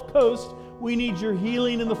Gulf Coast. We need your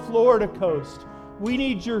healing in the Florida coast. We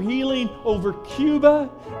need your healing over Cuba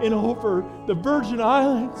and over the Virgin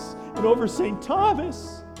Islands and over St.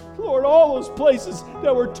 Thomas. Lord, all those places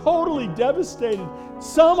that were totally devastated.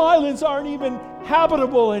 Some islands aren't even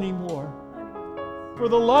habitable anymore. For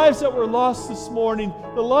the lives that were lost this morning,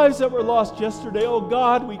 the lives that were lost yesterday, oh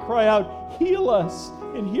God, we cry out, heal us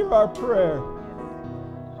and hear our prayer.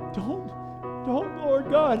 Don't, Lord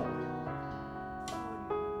God,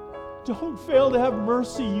 don't fail to have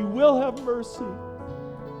mercy. You will have mercy.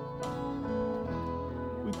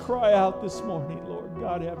 We cry out this morning, Lord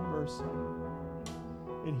God, have mercy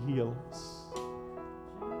and heal us.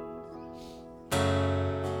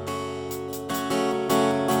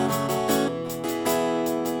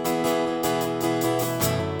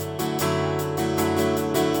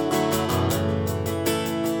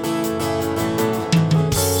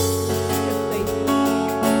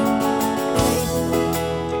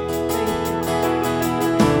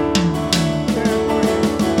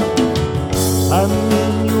 I'm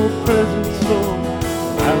in your presence, Lord,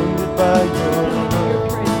 surrounded by your love.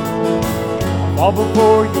 I'm all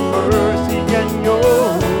before your mercy and your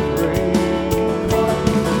grace.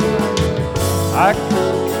 I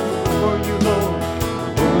come before you, Lord,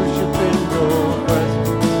 worship in your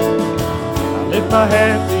presence. I lift my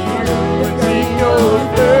hands to you and sing your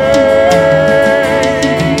praise.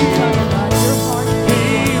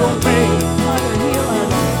 Heal me,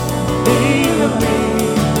 heal me.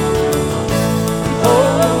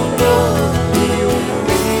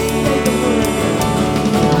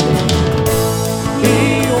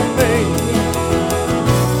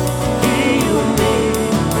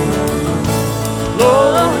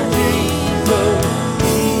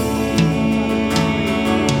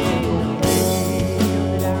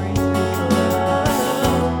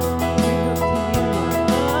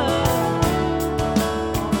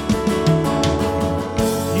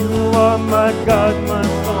 My God, my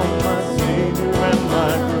song, my Savior, and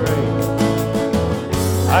my praise.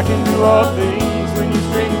 I can do all things when you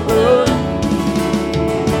strengthen me.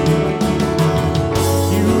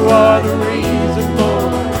 You are the reason,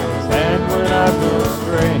 Lord, I stand when I go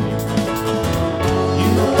astray.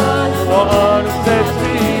 You are the one who sets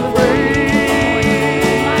me free.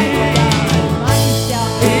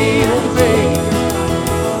 Heal me.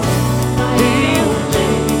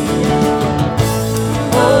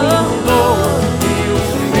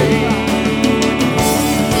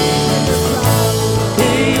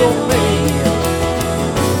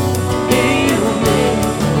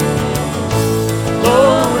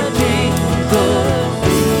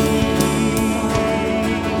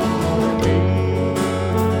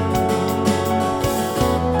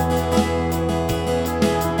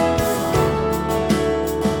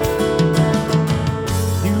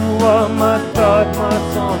 My God, my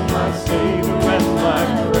song, my Savior, and my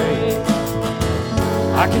praise.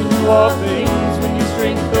 I can do all things when you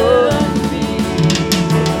strengthen me.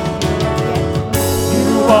 You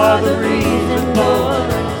are the reason, Lord,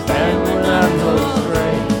 I stand when I go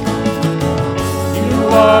astray. You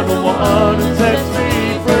are the one who sets me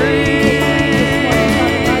free.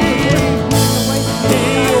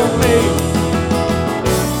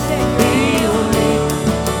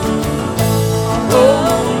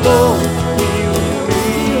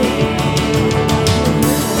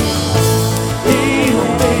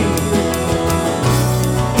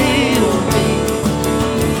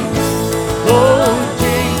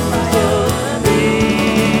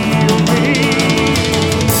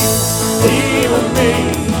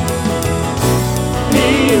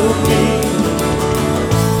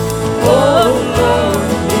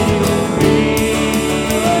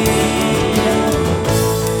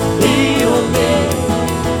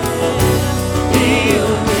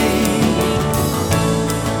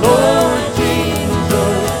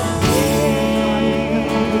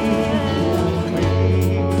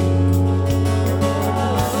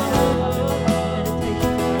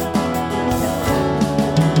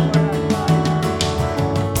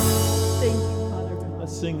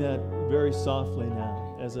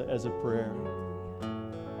 as a prayer.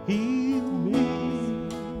 Heal me,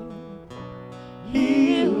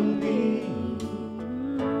 heal me,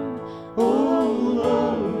 oh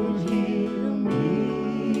Lord, heal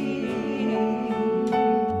me,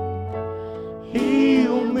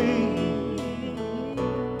 heal me,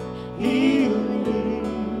 heal me,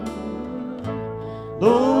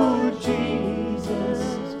 Lord Jesus,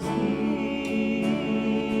 heal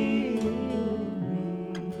me.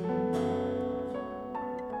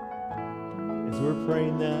 As we're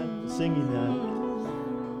praying that, singing that,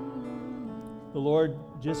 the Lord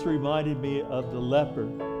just reminded me of the leper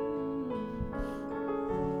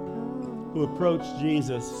who approached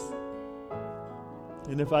Jesus.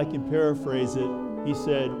 And if I can paraphrase it, he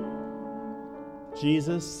said,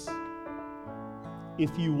 Jesus,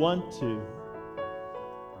 if you want to,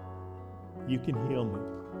 you can heal me.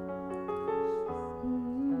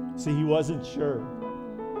 See, he wasn't sure.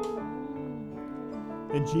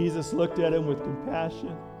 And Jesus looked at him with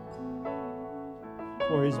compassion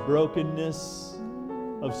for his brokenness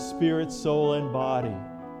of spirit, soul, and body.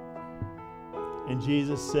 And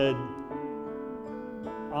Jesus said,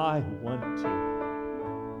 I want to.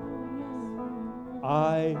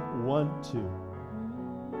 I want to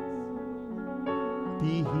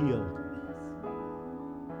be healed.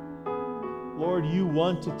 Lord, you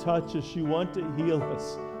want to touch us. You want to heal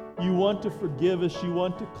us. You want to forgive us. You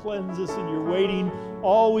want to cleanse us. And you're waiting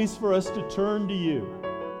always for us to turn to you.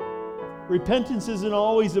 Repentance isn't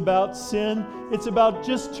always about sin. It's about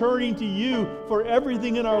just turning to you for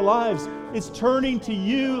everything in our lives. It's turning to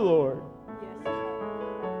you, Lord.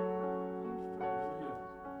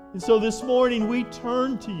 And so this morning we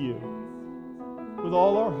turn to you with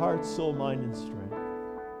all our heart, soul, mind, and strength.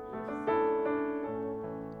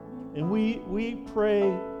 And we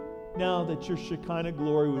pray now that your Shekinah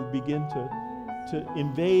glory would begin to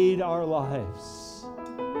invade our lives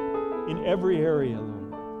in every area, Lord.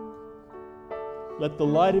 Let the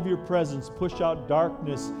light of your presence push out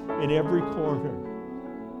darkness in every corner.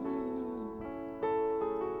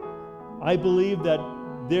 I believe that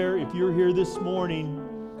there, if you're here this morning,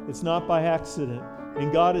 it's not by accident.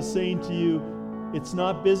 And God is saying to you, it's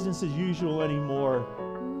not business as usual anymore.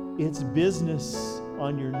 It's business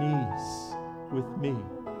on your knees with me.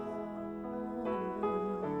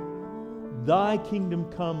 Thy kingdom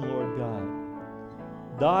come, Lord God.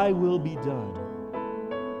 Thy will be done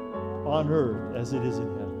on earth as it is in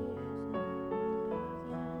heaven.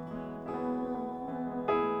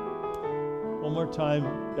 One more time,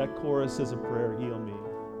 that chorus as a prayer, heal me.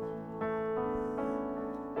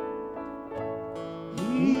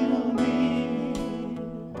 Heal me,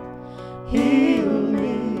 heal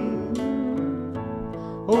me,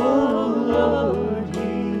 oh Lord,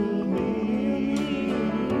 heal me,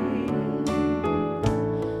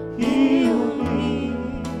 heal me,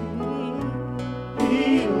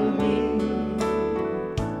 heal me,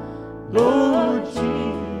 Lord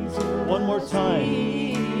Jesus. One more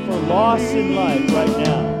time, for loss in life right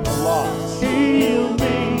now, loss. Heal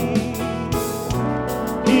me,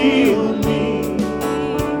 heal me.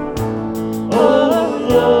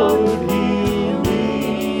 Lord, heal me,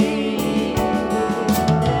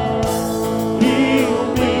 heal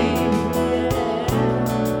me,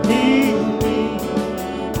 heal me,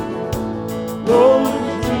 Lord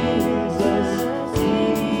Jesus,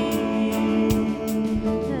 heal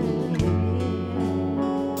me.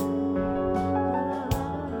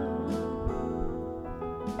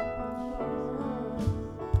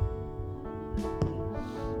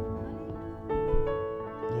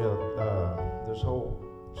 This whole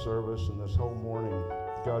service and this whole morning,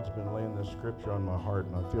 God's been laying this scripture on my heart,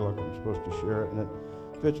 and I feel like I'm supposed to share it, and it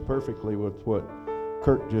fits perfectly with what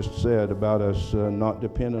Kirk just said about us not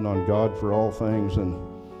dependent on God for all things. And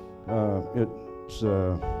it's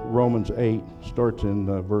Romans 8, starts in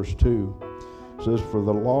verse 2. It says, "For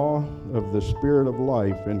the law of the Spirit of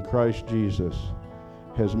life in Christ Jesus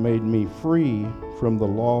has made me free from the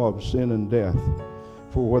law of sin and death.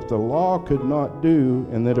 For what the law could not do,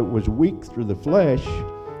 and that it was weak through the flesh,"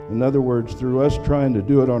 in other words, through us trying to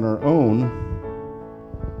do it on our own,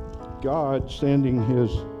 God sending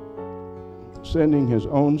his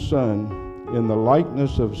own Son in the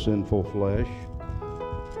likeness of sinful flesh,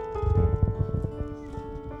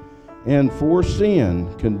 and for sin,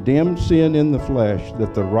 condemned sin in the flesh,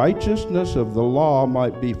 that the righteousness of the law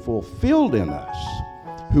might be fulfilled in us,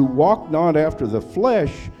 who walk not after the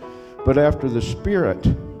flesh, but after the Spirit.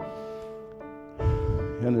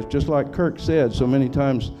 And it's just like Kirk said so many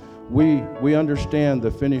times, we understand the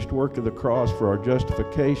finished work of the cross for our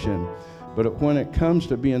justification, but when it comes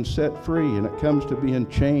to being set free and it comes to being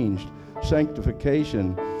changed,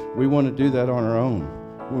 sanctification, we want to do that on our own.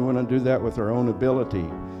 We want to do that with our own ability.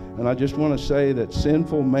 And I just want to say that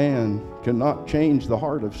sinful man cannot change the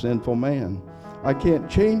heart of sinful man. I can't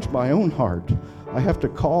change my own heart. I have to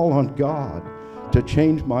call on God to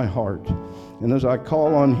change my heart. And as I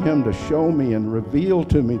call on Him to show me and reveal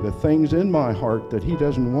to me the things in my heart that He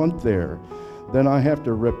doesn't want there, then I have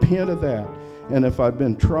to repent of that. And if I've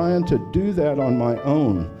been trying to do that on my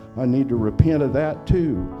own, I need to repent of that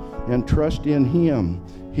too and trust in Him.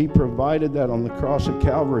 He provided that on the cross of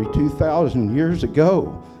Calvary 2,000 years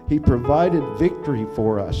ago. He provided victory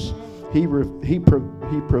for us. He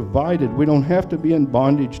provided. We don't have to be in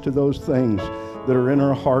bondage to those things that are in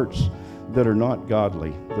our hearts that are not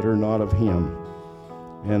godly, that are not of Him.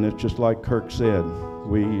 And it's just like Kirk said,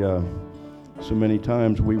 so many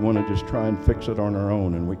times we want to just try and fix it on our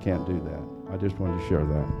own, and we can't do that. I just wanted to share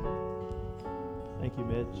that. Thank you,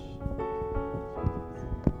 Mitch.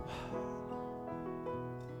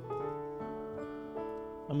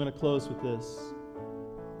 I'm going to close with this.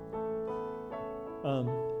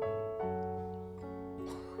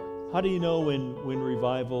 How do you know when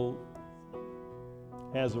revival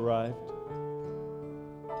has arrived?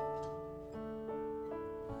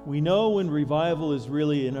 We know when revival is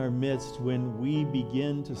really in our midst when we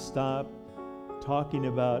begin to stop talking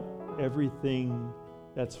about everything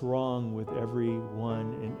that's wrong with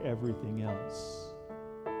everyone and everything else.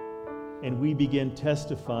 And we begin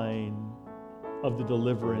testifying of the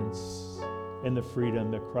deliverance and the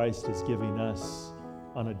freedom that Christ is giving us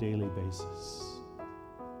on a daily basis.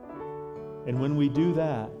 And when we do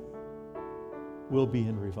that, we'll be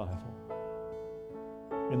in revival.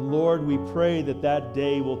 And Lord, we pray that that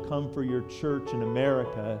day will come for your church in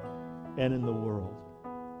America and in the world,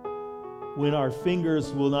 when our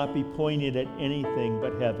fingers will not be pointed at anything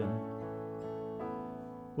but heaven,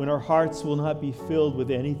 when our hearts will not be filled with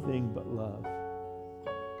anything but love,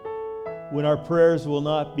 when our prayers will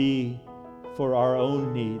not be for our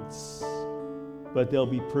own needs, but they'll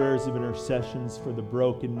be prayers of intercessions for the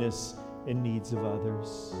brokenness and needs of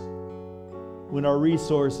others. When our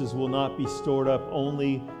resources will not be stored up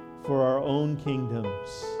only for our own kingdoms,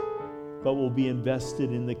 but will be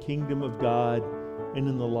invested in the kingdom of God and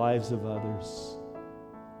in the lives of others.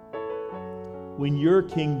 When your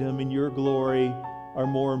kingdom and your glory are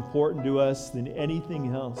more important to us than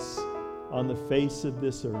anything else on the face of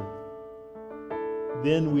this earth,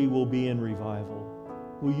 then we will be in revival.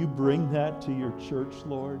 Will you bring that to your church,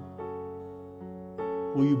 Lord?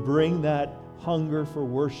 Will you bring that hunger for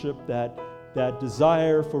worship, that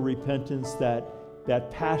desire for repentance,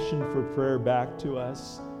 that passion for prayer back to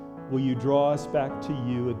us? Will you draw us back to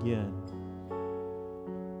you again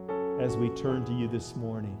as we turn to you this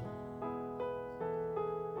morning?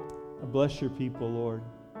 I bless your people, Lord.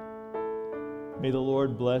 May the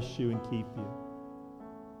Lord bless you and keep you.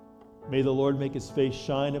 May the Lord make his face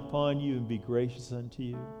shine upon you and be gracious unto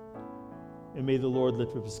you. And may the Lord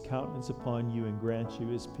lift up his countenance upon you and grant you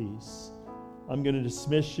his peace. I'm going to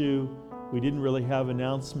dismiss you. We didn't really have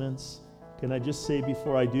announcements. Can I just say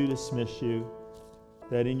before I do dismiss you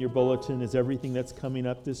that in your bulletin is everything that's coming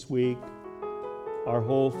up this week. Our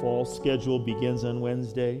whole fall schedule begins on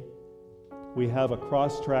Wednesday. We have a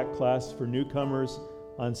cross-track class for newcomers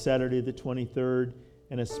on Saturday the 23rd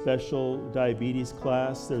and a special diabetes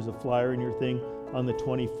class. There's a flyer in your thing on the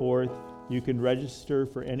 24th. You can register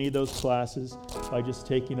for any of those classes by just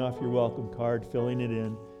taking off your welcome card, filling it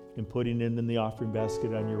in, and putting it in the offering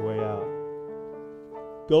basket on your way out.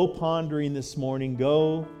 Go pondering this morning.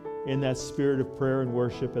 Go in that spirit of prayer and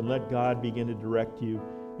worship, and let God begin to direct you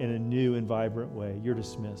in a new and vibrant way. You're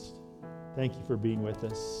dismissed. Thank you for being with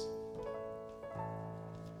us.